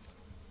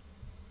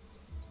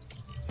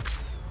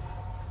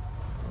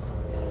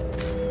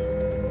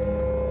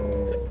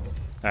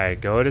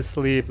 Alright, go to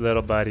sleep,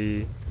 little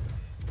buddy.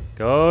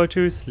 Go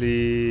to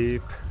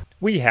sleep.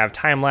 We have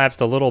time-lapsed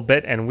a little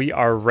bit and we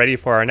are ready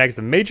for our next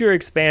major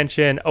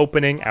expansion,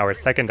 opening our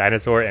second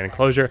dinosaur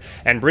enclosure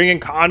and bringing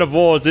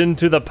carnivores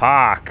into the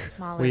park.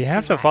 We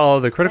have to follow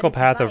the critical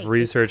path of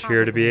research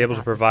here to be able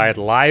to provide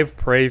live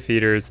prey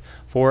feeders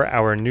for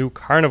our new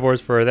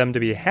carnivores for them to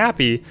be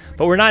happy,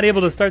 but we're not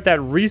able to start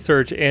that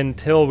research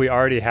until we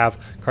already have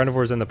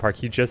carnivores in the park.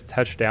 He just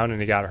touched down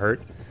and he got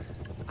hurt.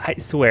 I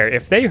swear,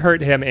 if they hurt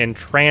him in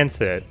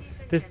transit,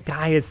 this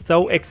guy is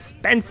so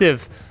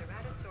expensive.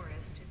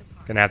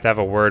 Gonna have to have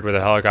a word with a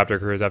helicopter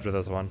crews after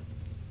this one.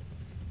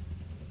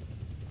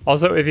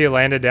 Also, if he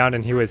landed down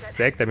and he was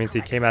sick, that means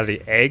he came out of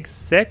the egg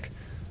sick.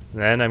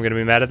 Then I'm gonna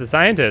be mad at the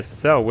scientists.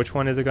 So, which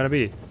one is it gonna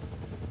be?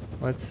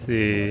 Let's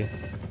see.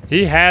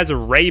 He has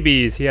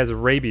rabies. He has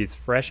rabies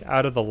fresh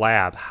out of the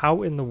lab.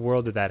 How in the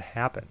world did that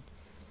happen?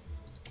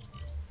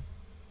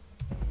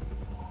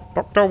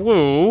 Dr.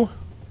 Wu,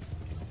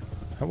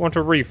 I want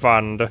a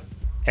refund.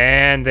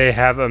 And they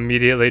have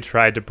immediately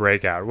tried to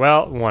break out.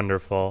 Well,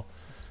 wonderful.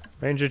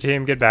 Ranger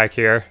team, get back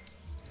here.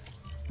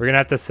 We're gonna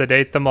have to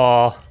sedate them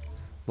all.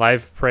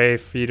 Live prey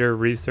feeder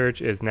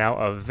research is now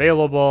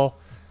available.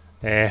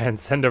 And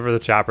send over the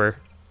chopper.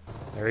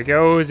 There he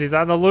goes. He's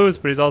on the loose,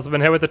 but he's also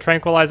been hit with the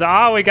tranquilizer.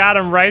 Oh, we got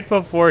him right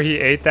before he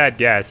ate that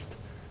guest.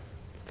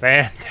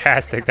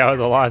 Fantastic. That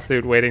was a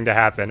lawsuit waiting to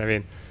happen. I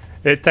mean,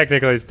 it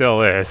technically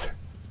still is.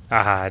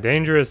 Aha,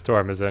 dangerous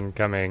storm is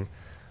incoming.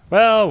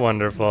 Well,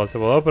 wonderful.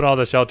 So we'll open all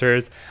the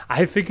shelters.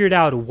 I figured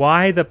out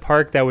why the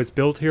park that was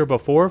built here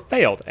before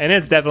failed, and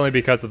it's definitely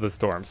because of the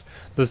storms.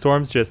 The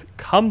storms just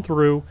come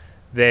through,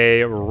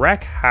 they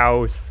wreck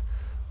house.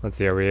 Let's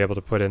see, are we able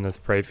to put in this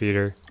prey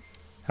feeder?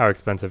 How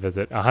expensive is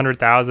it?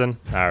 100,000?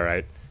 All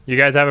right. You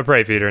guys have a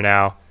prey feeder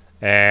now,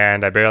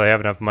 and I barely have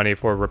enough money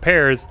for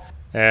repairs.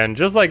 And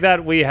just like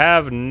that, we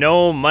have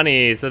no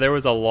money. So there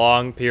was a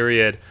long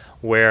period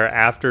where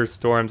after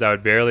storms I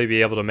would barely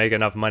be able to make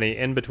enough money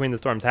in between the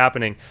storms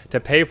happening to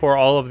pay for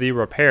all of the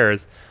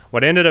repairs.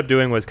 What I ended up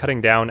doing was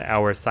cutting down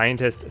our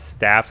scientist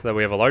staff so that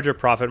we have a larger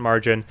profit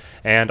margin,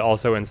 and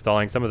also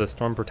installing some of the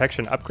storm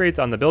protection upgrades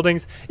on the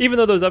buildings. Even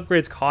though those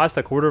upgrades cost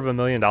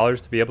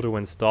 $250,000 to be able to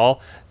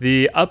install,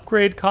 the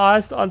upgrade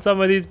cost on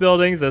some of these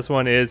buildings, this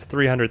one is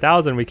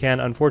 $300,000. We can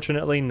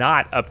unfortunately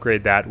not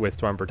upgrade that with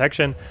storm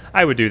protection.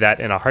 I would do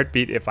that in a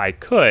heartbeat if I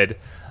could.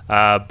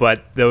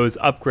 But those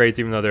upgrades,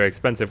 even though they're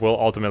expensive, will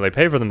ultimately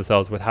pay for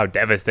themselves with how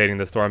devastating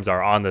the storms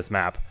are on this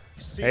map.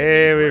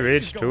 Hey, we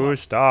reached 2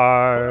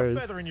 stars.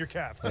 Feather in your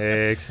cap.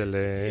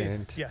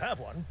 Excellent. If you have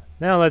one.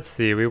 Now let's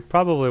see. We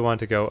probably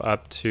want to go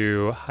up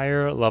to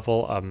higher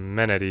level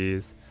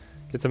amenities.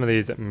 Get some of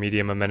these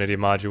medium amenity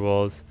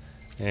modules.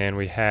 And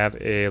we have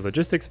a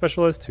logistics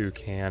specialist who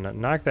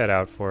can knock that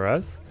out for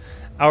us.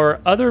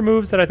 Our other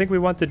moves that I think we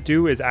want to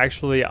do is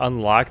actually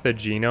unlock the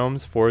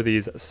genomes for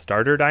these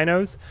starter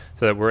dinos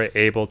so that we're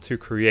able to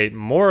create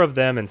more of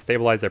them and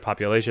stabilize their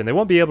population. They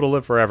won't be able to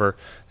live forever,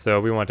 so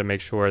we want to make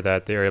sure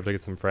that they're able to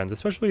get some friends,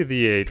 especially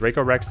the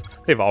Draco Rex.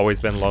 They've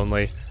always been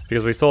lonely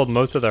because we sold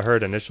most of the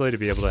herd initially to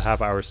be able to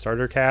have our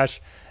starter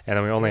cache, and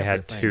then we only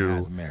had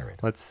 2.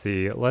 Let's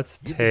see. Let's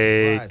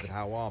take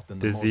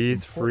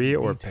disease-free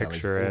or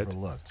picture it.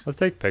 Let's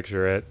take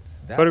picture it.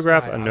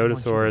 Photograph a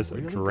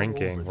nodosaurus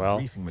drinking. Well,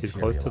 he's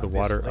close to the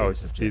water. Oh,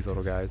 it's these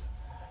little guys.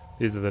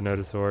 These are the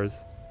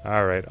nodosaurs.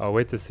 Alright, I'll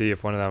wait to see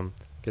if one of them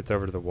gets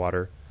over to the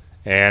water.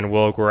 And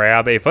we'll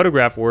grab a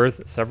photograph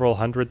worth several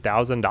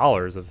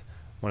 $100,000 of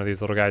one of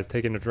these little guys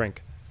taking a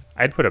drink.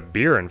 I'd put a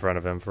beer in front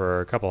of him for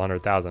a couple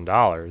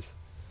 $100,000.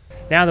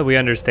 Now that we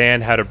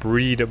understand how to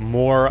breed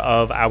more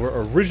of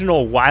our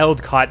original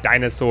wild-caught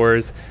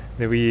dinosaurs,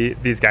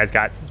 these guys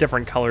got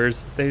different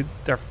colors.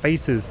 Their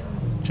faces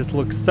just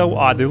look so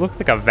odd. They look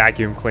like a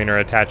vacuum cleaner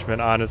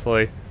attachment,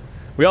 honestly.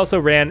 We also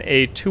ran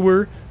a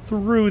tour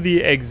through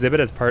the exhibit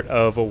as part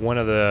of one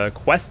of the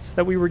quests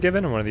that we were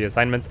given, one of the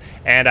assignments,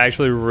 and I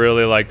actually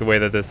really like the way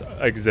that this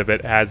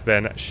exhibit has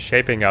been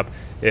shaping up.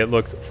 It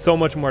looks so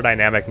much more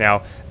dynamic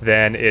now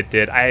than it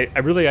did. I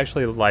really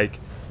actually like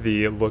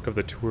the look of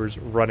the tours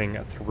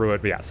running through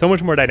it, but yeah, so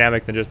much more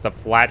dynamic than just the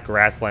flat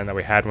grassland that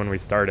we had when we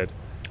started.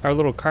 Our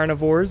little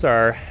carnivores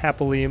are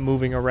happily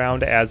moving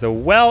around as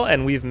well,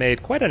 and we've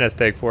made quite a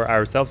nest egg for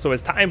ourselves, so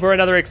it's time for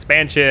another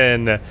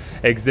expansion.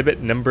 Exhibit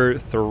number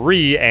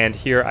 3, and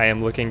here I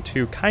am looking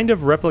to kind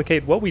of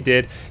replicate what we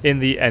did in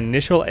the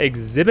initial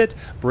exhibit,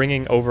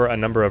 bringing over a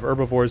number of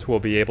herbivores who will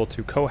be able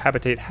to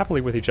cohabitate happily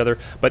with each other,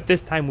 but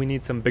this time we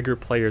need some bigger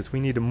players. We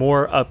need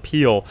more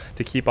appeal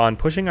to keep on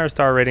pushing our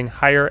star rating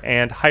higher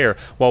and higher.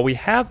 While we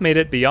have made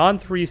it beyond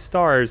 3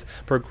 stars,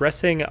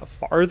 progressing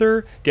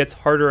farther gets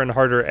harder and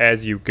harder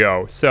as you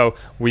go, so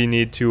we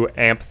need to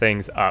amp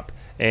things up.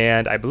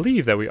 And I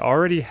believe that we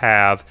already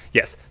have,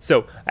 yes,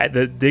 so at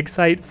the dig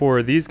site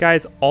for these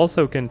guys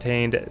also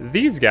contained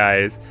these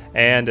guys,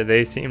 and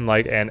they seem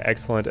like an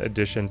excellent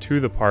addition to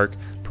the park.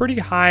 Pretty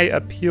high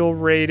appeal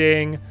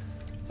rating,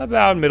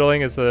 about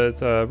middling. It's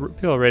a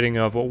appeal rating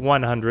of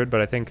 100, but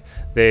I think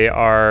they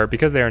are,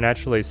 because they are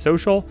naturally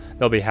social,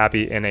 they'll be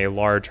happy in a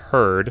large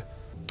herd.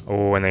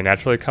 Oh, and they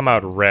naturally come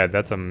out red.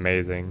 That's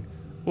amazing.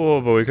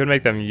 Oh, but we could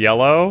make them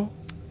yellow.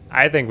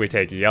 I think we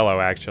take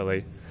yellow,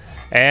 actually.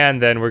 And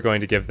then we're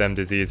going to give them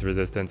disease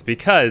resistance,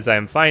 because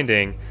I'm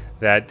finding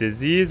that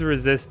disease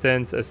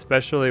resistance,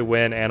 especially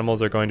when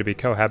animals are going to be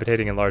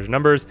cohabitating in large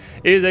numbers,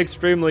 is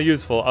extremely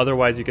useful.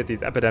 Otherwise, you get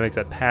these epidemics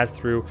that pass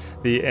through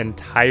the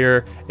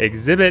entire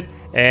exhibit,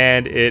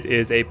 and it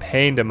is a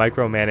pain to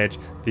micromanage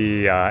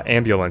the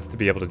ambulance to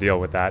be able to deal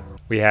with that.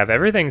 We have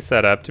everything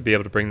set up to be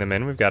able to bring them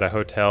in. We've got a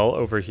hotel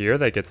over here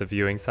that gets a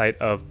viewing site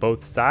of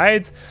both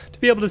sides. To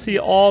be able to see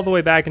all the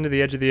way back into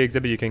the edge of the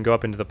exhibit, you can go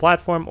up into the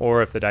platform,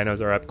 or if the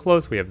dinos are up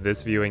close, we have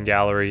this viewing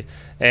gallery.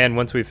 And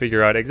once we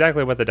figure out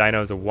exactly what the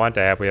dinos want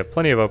to have, we have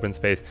plenty of open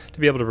space to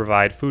be able to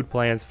provide food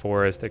plants,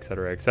 forest,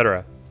 etc.,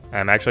 etc.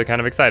 I'm actually kind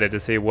of excited to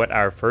see what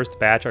our first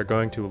batch are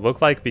going to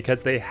look like,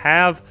 because they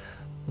have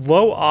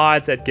low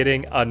odds at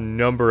getting a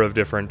number of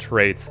different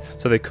traits,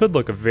 so they could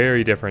look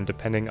very different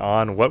depending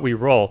on what we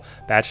roll.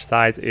 Batch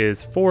size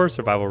is 4,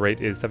 survival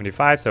rate is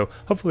 75, so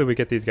hopefully we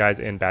get these guys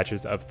in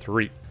batches of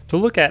 3. To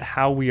look at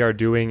how we are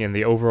doing in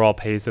the overall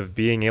pace of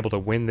being able to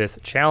win this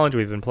challenge,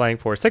 we've been playing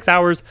for 6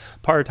 hours.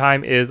 Part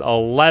time is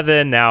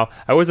 11. Now,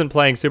 I wasn't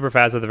playing super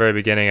fast at the very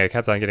beginning. I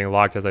kept on getting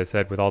locked, as I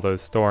said, with all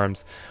those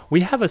storms.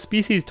 We have a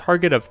species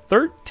target of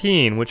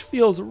 13, which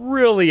feels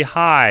really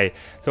high.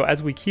 So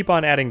as we keep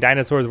on adding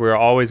dinosaurs, we're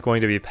always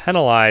going to be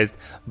penalized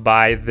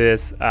by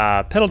this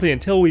penalty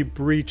until we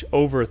breach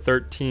over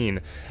 13.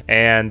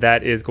 And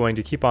that is going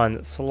to keep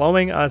on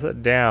slowing us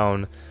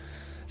down.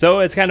 So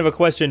it's kind of a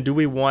question, do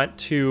we want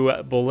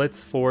to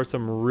blitz for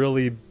some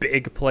really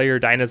big player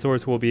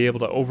dinosaurs who will be able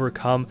to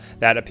overcome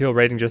that appeal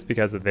rating just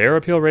because their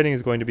appeal rating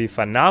is going to be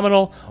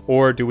phenomenal,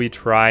 or do we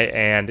try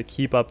and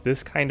keep up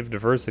this kind of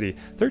diversity?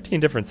 13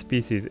 different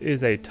species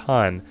is a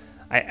ton.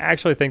 I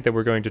actually think that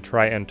we're going to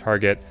try and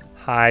target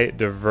high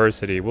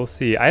diversity. We'll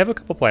see. I have a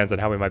couple plans on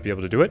how we might be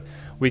able to do it.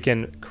 We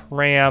can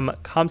cram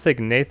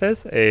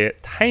Compsognathus, a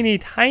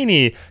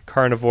tiny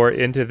carnivore,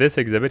 into this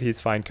exhibit.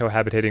 He's fine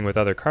cohabitating with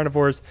other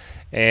carnivores.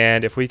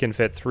 And if we can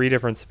fit 3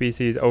 different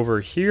species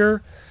over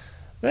here,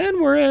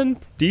 then we're in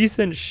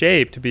decent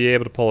shape to be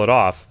able to pull it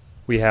off.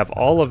 We have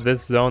all of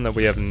this zone that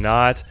we have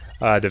not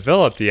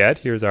developed yet.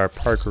 Here's our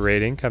park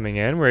rating coming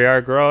in. We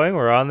are growing.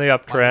 We're on the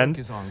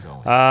uptrend.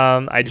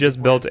 I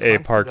just built a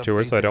park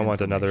tour, so I don't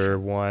want another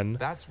one.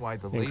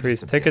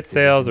 Increase ticket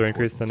sales or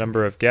increase the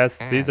number of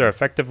guests. These are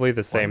effectively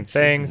the same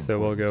thing, so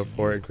we'll go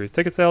for increased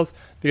ticket sales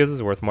because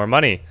it's worth more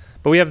money.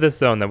 But we have this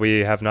zone that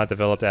we have not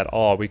developed at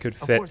all. We could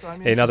fit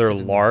another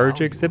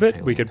large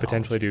exhibit. We could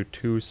potentially do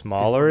 2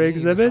 smaller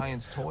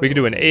exhibits. We could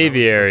do an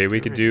aviary. We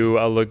could do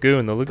a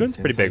lagoon. The lagoon's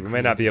pretty big. We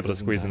might not be able to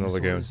squeeze in the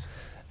lagoon.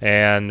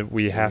 And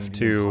we have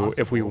to,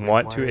 if we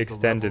want to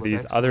extend to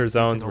these other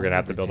zones, we're going to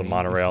have to build a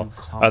monorail.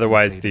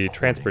 Otherwise, the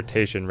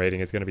transportation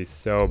rating is going to be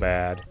so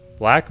bad.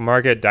 Black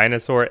market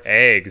dinosaur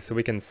eggs. So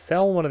we can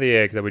sell one of the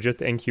eggs that we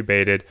just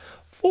incubated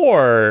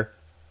for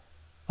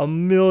 $1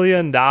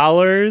 million.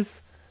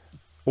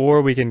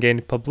 Or we can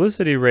gain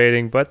publicity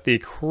rating, but the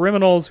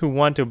criminals who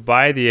want to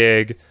buy the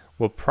egg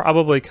will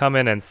probably come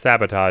in and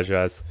sabotage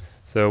us.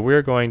 So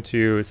we're going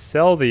to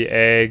sell the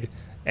egg,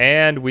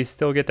 and we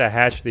still get to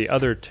hatch the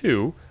other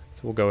 2.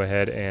 So we'll go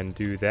ahead and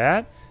do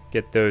that.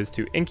 Get those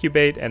to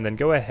incubate, and then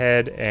go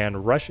ahead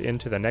and rush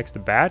into the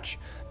next batch,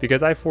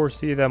 because I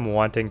foresee them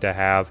wanting to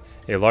have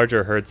a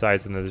larger herd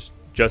size than there's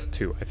just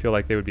 2. I feel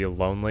like they would be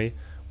lonely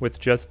with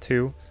just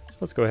 2.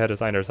 Let's go ahead and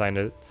assign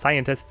our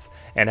scientists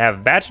and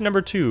have batch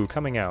number 2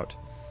 coming out.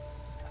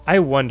 I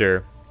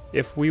wonder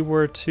if we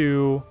were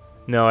to...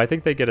 No, I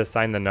think they get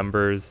assigned the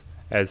numbers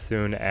as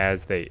soon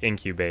as they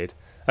incubate.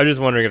 I was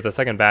just wondering if the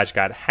second batch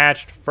got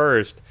hatched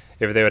first,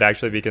 if they would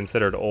actually be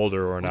considered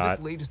older or not.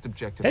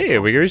 Hey,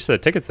 we reached the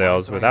ticket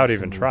sales without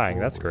even trying.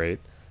 That's great.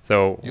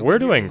 So we're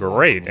doing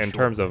great in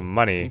terms of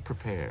money.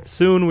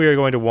 Soon we are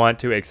going to want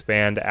to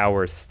expand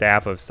our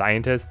staff of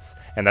scientists,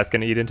 and that's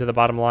going to eat into the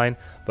bottom line.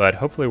 But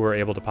hopefully we're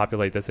able to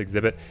populate this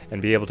exhibit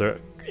and be able to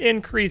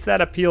increase that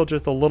appeal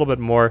just a little bit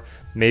more.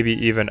 Maybe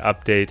even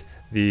update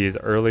these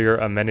earlier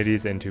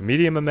amenities into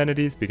medium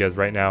amenities, because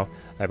right now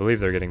I believe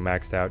they're getting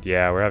maxed out.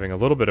 Yeah, we're having a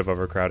little bit of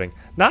overcrowding.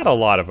 Not a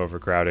lot of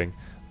overcrowding,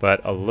 but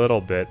a little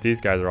bit.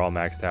 These guys are all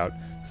maxed out.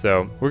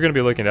 So we're going to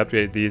be looking to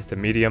update these to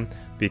medium,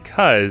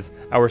 because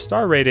our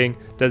star rating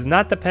does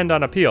not depend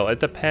on appeal. It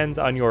depends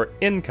on your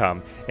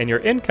income, and your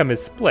income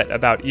is split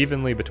about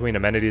evenly between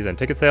amenities and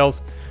ticket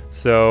sales.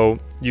 So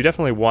you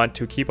definitely want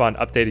to keep on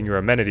updating your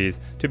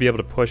amenities to be able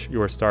to push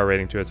your star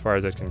rating to as far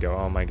as it can go.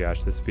 Oh my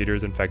gosh, this feeder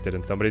is infected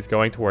and somebody's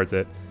going towards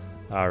it.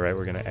 All right,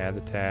 we're gonna add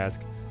the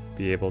task,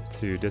 be able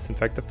to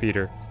disinfect the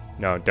feeder.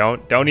 No,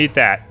 don't eat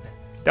that.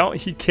 Don't,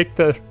 he kicked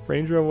the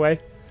ranger away.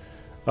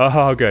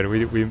 Oh, good,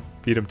 we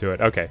beat him to it.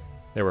 Okay,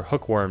 there were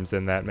hookworms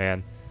in that,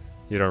 man.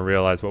 You don't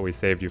realize what we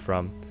saved you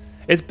from.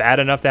 It's bad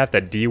enough to have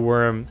to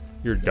deworm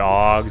your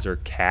dogs or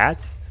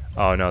cats.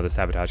 Oh no, the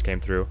sabotage came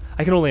through.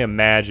 I can only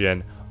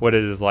imagine what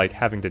it is like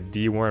having to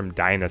deworm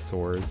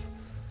dinosaurs.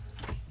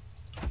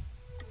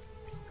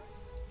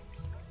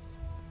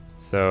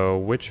 So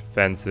which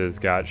fences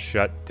got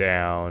shut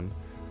down?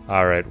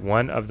 All right,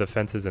 one of the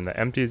fences in the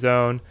empty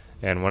zone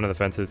and one of the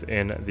fences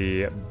in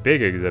the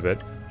big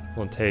exhibit.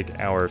 We'll take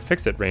our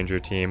Fix-It Ranger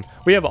team.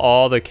 We have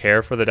all the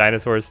care for the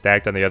dinosaurs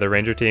stacked on the other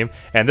Ranger team,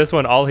 and this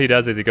one, all he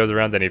does is he goes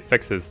around and he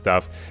fixes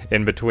stuff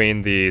in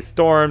between the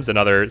storms and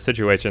other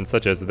situations,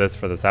 such as this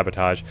for the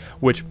sabotage,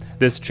 which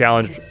this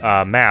challenge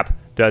map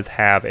does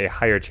have a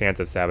higher chance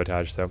of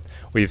sabotage. So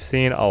we've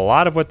seen a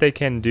lot of what they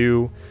can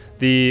do.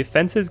 The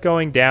fences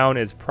going down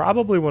is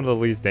probably one of the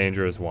least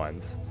dangerous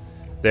ones.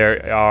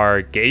 There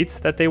are gates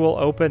that they will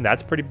open.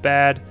 That's pretty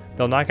bad.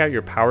 They'll knock out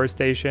your power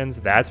stations.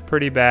 That's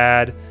pretty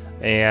bad.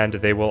 And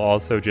they will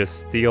also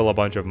just steal a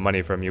bunch of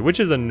money from you, which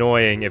is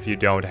annoying if you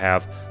don't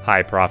have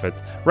high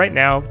profits. Right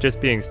now, just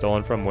being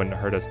stolen from wouldn't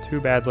hurt us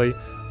too badly,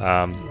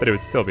 but it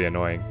would still be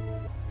annoying.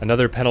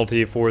 Another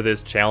penalty for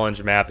this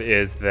challenge map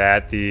is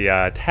that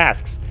the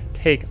tasks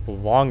take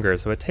longer,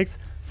 so it takes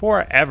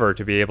forever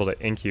to be able to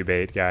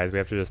incubate, guys. We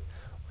have to just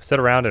sit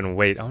around and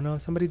wait. Oh no,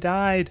 somebody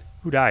died.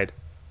 Who died?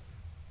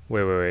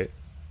 Wait.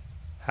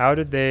 How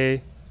did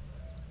they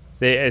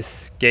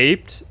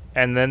escaped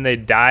and then they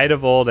died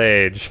of old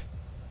age?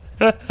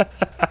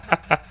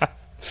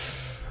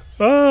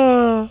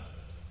 Oh.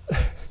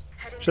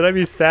 Should I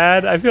be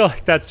sad? I feel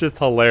like that's just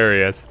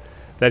hilarious.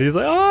 That he's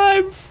like, oh,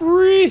 I'm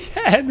free,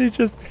 and he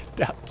just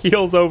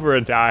keels over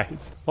and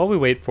dies. While we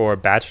wait for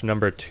batch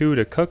number 2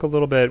 to cook a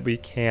little bit, we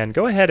can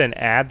go ahead and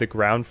add the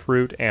ground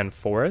fruit and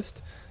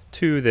forest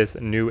to this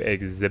new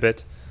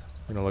exhibit.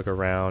 We're gonna look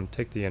around,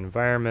 take the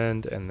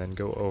environment, and then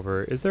go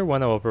over. Is there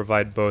one that will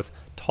provide both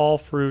tall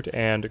fruit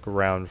and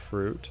ground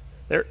fruit?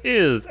 There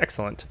is,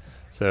 excellent.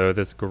 So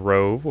this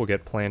grove will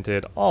get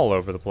planted all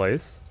over the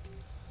place.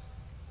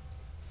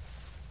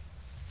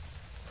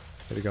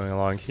 Maybe going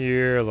along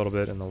here, a little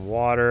bit in the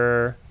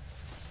water.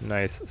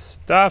 Nice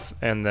stuff.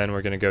 And then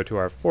we're going to go to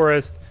our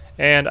forest.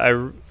 And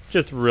I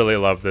just really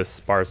love this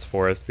sparse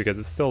forest because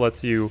it still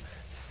lets you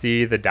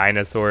see the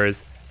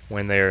dinosaurs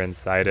when they are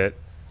inside it.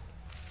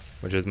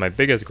 Which is my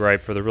biggest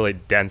gripe for the really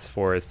dense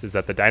forest, is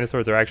that the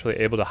dinosaurs are actually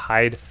able to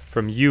hide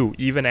from you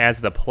even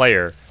as the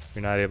player.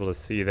 You're not able to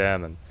see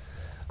them and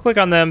click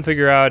on them,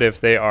 figure out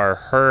if they are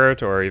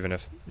hurt or even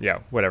if, yeah,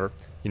 whatever.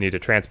 You need to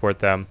transport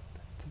them.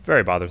 It's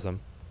very bothersome.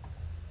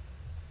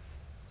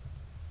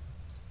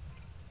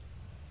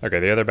 Okay,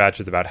 the other batch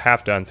is about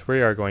half done, so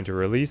we are going to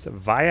release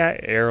via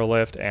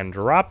airlift and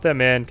drop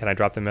them in. Can I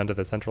drop them into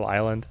the central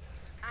island?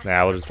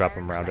 Nah, we'll just drop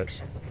them around it.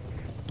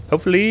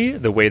 Hopefully,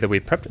 the way that we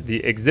prepped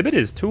the exhibit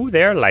is to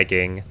their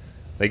liking.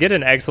 They get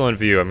an excellent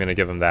view, I'm going to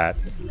give them that.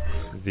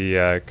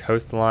 The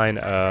coastline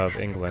of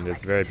England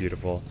is very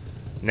beautiful.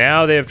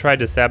 Now they have tried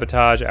to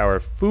sabotage our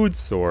food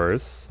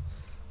source.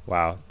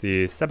 Wow,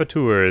 the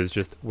saboteurs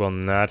just will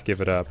not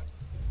give it up.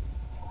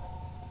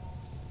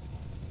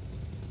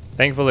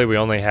 Thankfully, we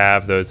only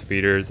have those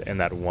feeders in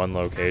that one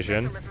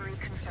location,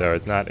 so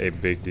it's not a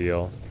big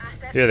deal.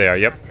 Here they are.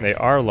 Yep, they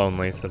are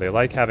lonely, so they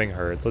like having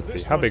herds. Let's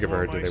see, how big of a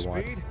herd do they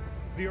want?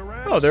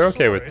 Oh, they're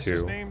okay with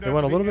 2. They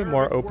want a little bit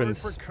more open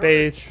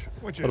space,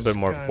 a little bit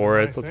more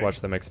forest. Let's watch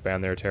them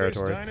expand their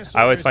territory.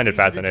 I always find it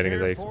fascinating.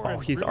 Oh,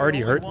 he's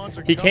already hurt?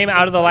 He came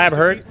out of the lab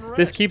hurt?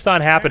 This keeps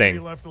on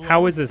happening.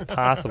 How is this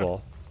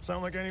possible?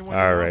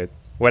 Alright,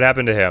 what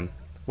happened to him?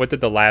 What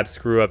did the lab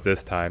screw up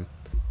this time?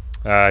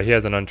 He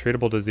has an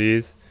untreatable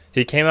disease.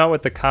 He came out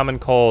with the common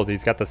cold.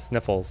 He's got the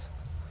sniffles.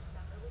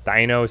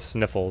 Dino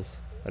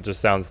sniffles. That just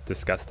sounds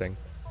disgusting.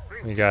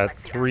 We got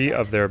 3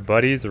 of their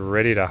buddies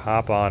ready to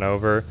hop on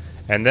over.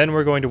 And then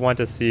we're going to want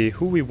to see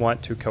who we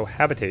want to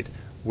cohabitate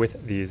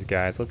with these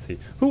guys. Let's see.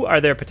 Who are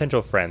their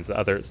potential friends?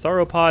 Other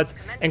sauropods,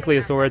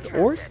 ankylosaurids,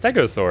 or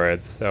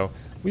stegosaurids? So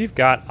we've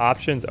got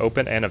options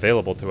open and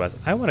available to us.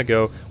 I want to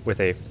go with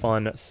a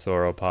fun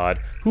sauropod.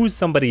 Who's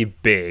somebody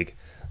big?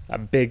 A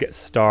big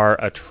star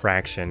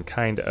attraction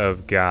kind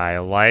of guy,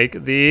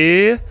 like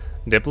the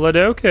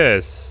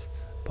Diplodocus.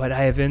 But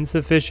I have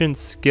insufficient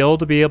skill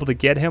to be able to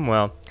get him.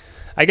 Well,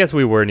 I guess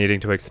we were needing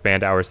to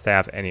expand our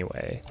staff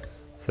anyway.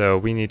 So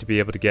we need to be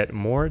able to get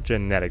more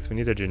genetics. We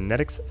need a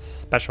genetics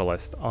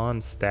specialist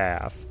on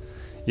staff.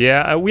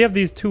 Yeah, we have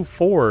these 2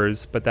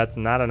 4s, but that's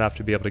not enough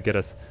to be able to get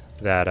us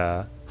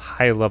that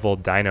high-level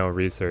dino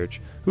research.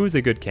 Who's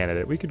a good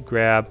candidate? We could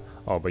grab...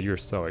 Oh, but you're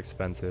so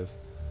expensive.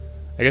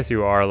 I guess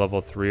you are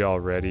level 3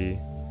 already.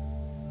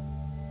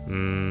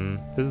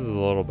 This is a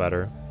little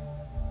better.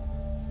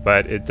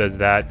 But does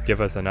that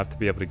give us enough to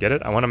be able to get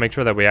it? I want to make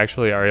sure that we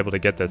actually are able to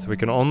get this. We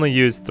can only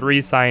use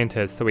 3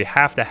 scientists, so we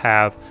have to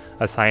have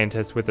a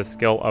scientist with a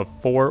skill of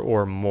 4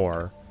 or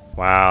more.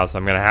 Wow, so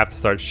I'm going to have to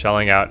start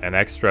shelling out an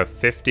extra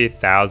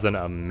 50,000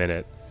 a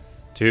minute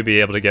to be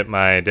able to get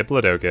my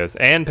Diplodocus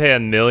and pay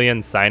 1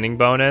 million signing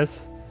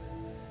bonus.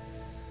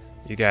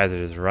 You guys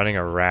are just running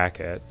a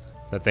racket.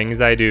 The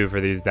things I do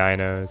for these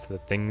dinos, the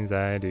things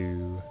I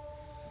do.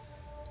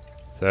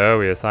 So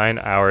we assign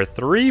our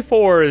 3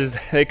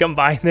 4s. They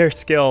combine their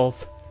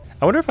skills.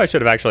 I wonder if I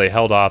should have actually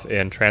held off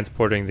in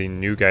transporting the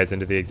new guys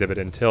into the exhibit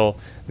until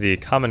the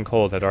common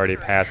cold had already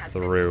passed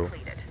through.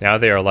 Now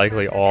they are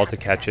likely all to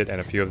catch it, and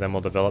a few of them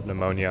will develop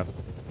pneumonia.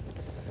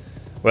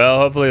 Well,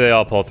 hopefully they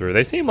all pull through.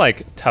 They seem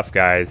like tough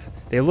guys.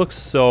 They look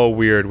so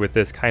weird with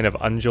this kind of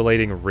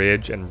undulating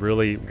ridge and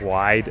really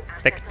wide,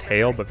 thick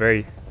tail, but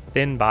very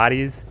thin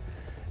bodies.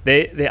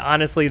 They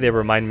honestly, they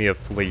remind me of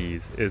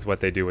fleas, is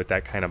what they do with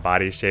that kind of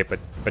body shape,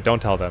 but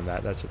don't tell them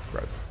that. That's just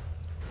gross.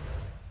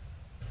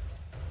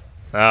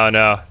 Oh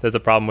no, there's a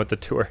problem with the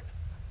tour.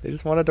 They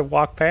just wanted to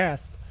walk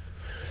past.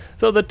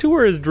 So the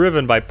tour is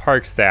driven by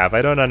park staff.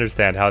 I don't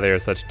understand how they are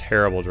such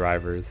terrible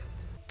drivers.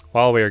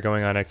 While we are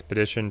going on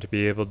expedition to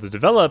be able to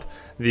develop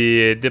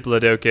the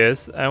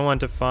Diplodocus, I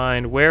want to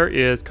find, where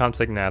is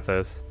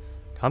Compsognathus?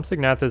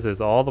 Compsognathus is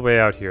all the way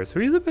out here,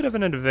 so he's a bit of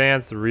an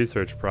advanced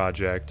research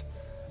project.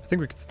 I think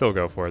we could still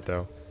go for it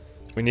though.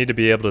 We need to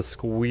be able to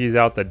squeeze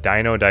out the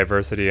dino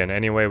diversity in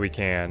any way we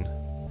can.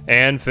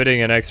 And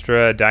fitting an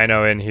extra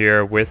dino in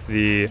here with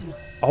the...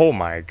 Oh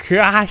my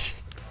gosh!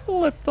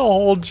 Flipped the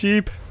whole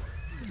Jeep.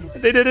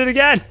 They did it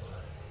again!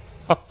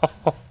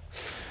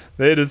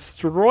 They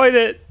destroyed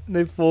it!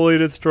 They fully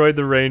destroyed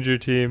the Ranger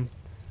team.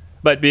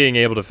 But being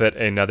able to fit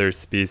another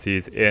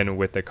species in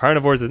with the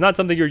carnivores is not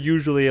something you're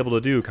usually able to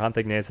do.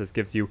 Compsognathus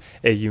gives you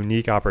a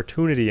unique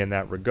opportunity in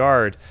that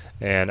regard,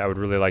 and I would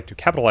really like to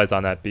capitalize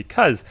on that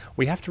because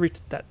we have to reach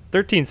that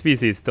 13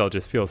 species. Still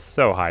just feels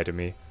so high to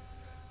me.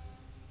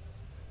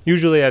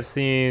 Usually I've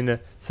seen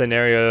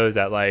scenarios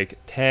at like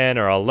 10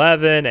 or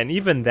 11, and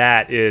even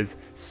that is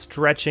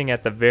stretching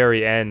at the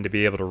very end to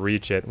be able to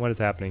reach it. What is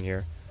happening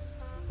here?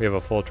 We have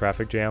a full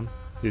traffic jam.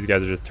 These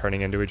guys are just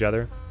turning into each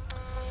other.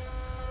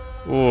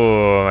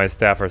 Ooh, my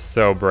staff are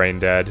so brain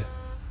dead.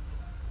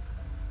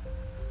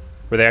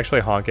 Were they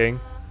actually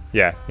honking?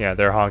 Yeah,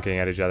 they're honking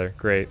at each other.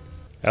 Great.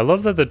 I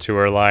love that the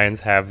tour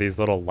lines have these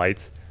little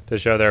lights to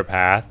show their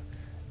path.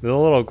 The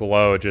little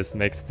glow just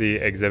makes the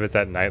exhibits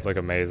at night look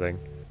amazing.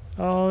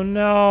 Oh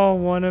no,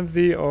 one of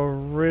the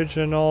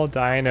original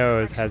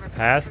dinos has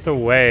passed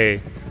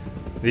away.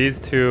 These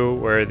two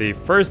were the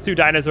first two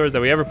dinosaurs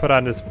that we ever put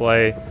on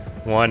display.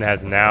 One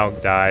has now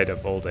died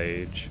of old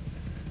age.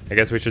 I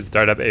guess we should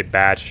start up a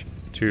batch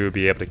to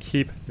be able to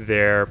keep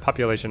their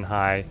population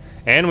high.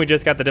 And we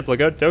just got the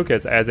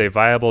Diplodocus as a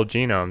viable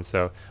genome,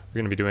 so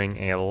we're going to be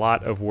doing a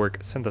lot of work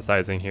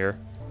synthesizing here.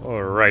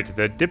 Alright,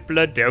 the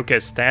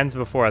Diplodocus stands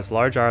before us,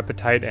 large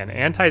appetite and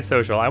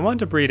antisocial. I want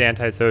to breed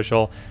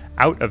antisocial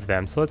out of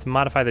them, so let's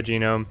modify the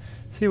genome,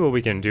 see what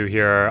we can do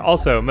here.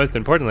 Also, most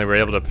importantly, we're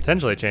able to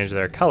potentially change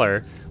their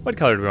color. What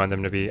color do we want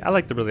them to be? I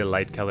like the really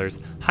light colors.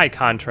 High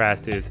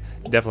contrast is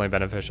definitely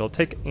beneficial.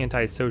 Take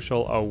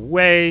antisocial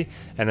away,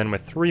 and then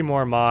with 3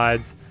 more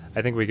mods,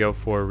 I think we go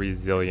for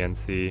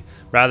resiliency.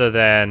 Rather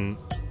than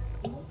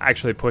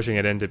actually pushing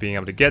it into being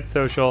able to get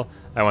social,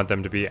 I want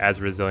them to be as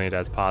resilient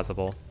as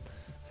possible.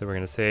 So we're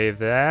going to save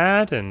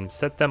that and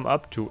set them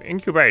up to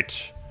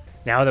incubate.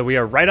 Now that we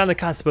are right on the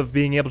cusp of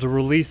being able to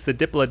release the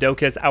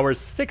Diplodocus, our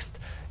 6th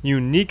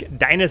unique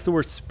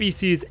dinosaur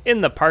species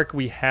in the park,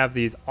 we have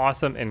these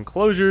awesome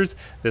enclosures.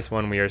 This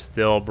one we are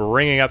still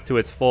bringing up to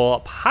its full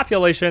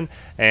population,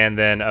 and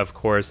then of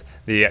course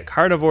the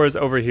carnivores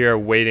over here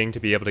waiting to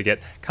be able to get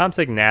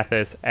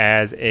Compsognathus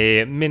as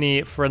a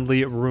mini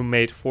friendly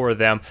roommate for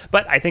them.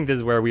 But I think this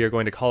is where we are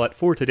going to call it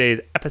for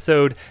today's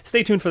episode.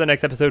 Stay tuned for the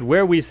next episode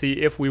where we see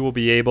if we will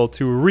be able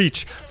to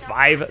reach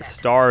 5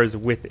 stars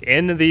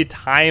within the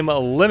time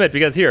limit,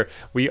 because here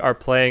we are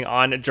playing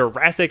on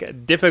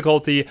Jurassic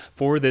difficulty.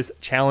 For this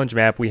challenge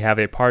map, we have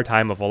a par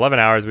time of 11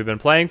 hours. We've been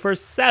playing for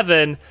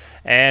 7,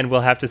 and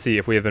we'll have to see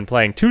if we have been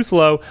playing too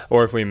slow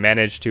or if we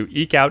manage to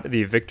eke out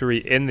the victory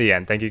in the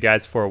end. Thank you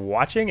guys for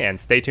watching, and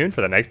stay tuned for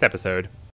the next episode.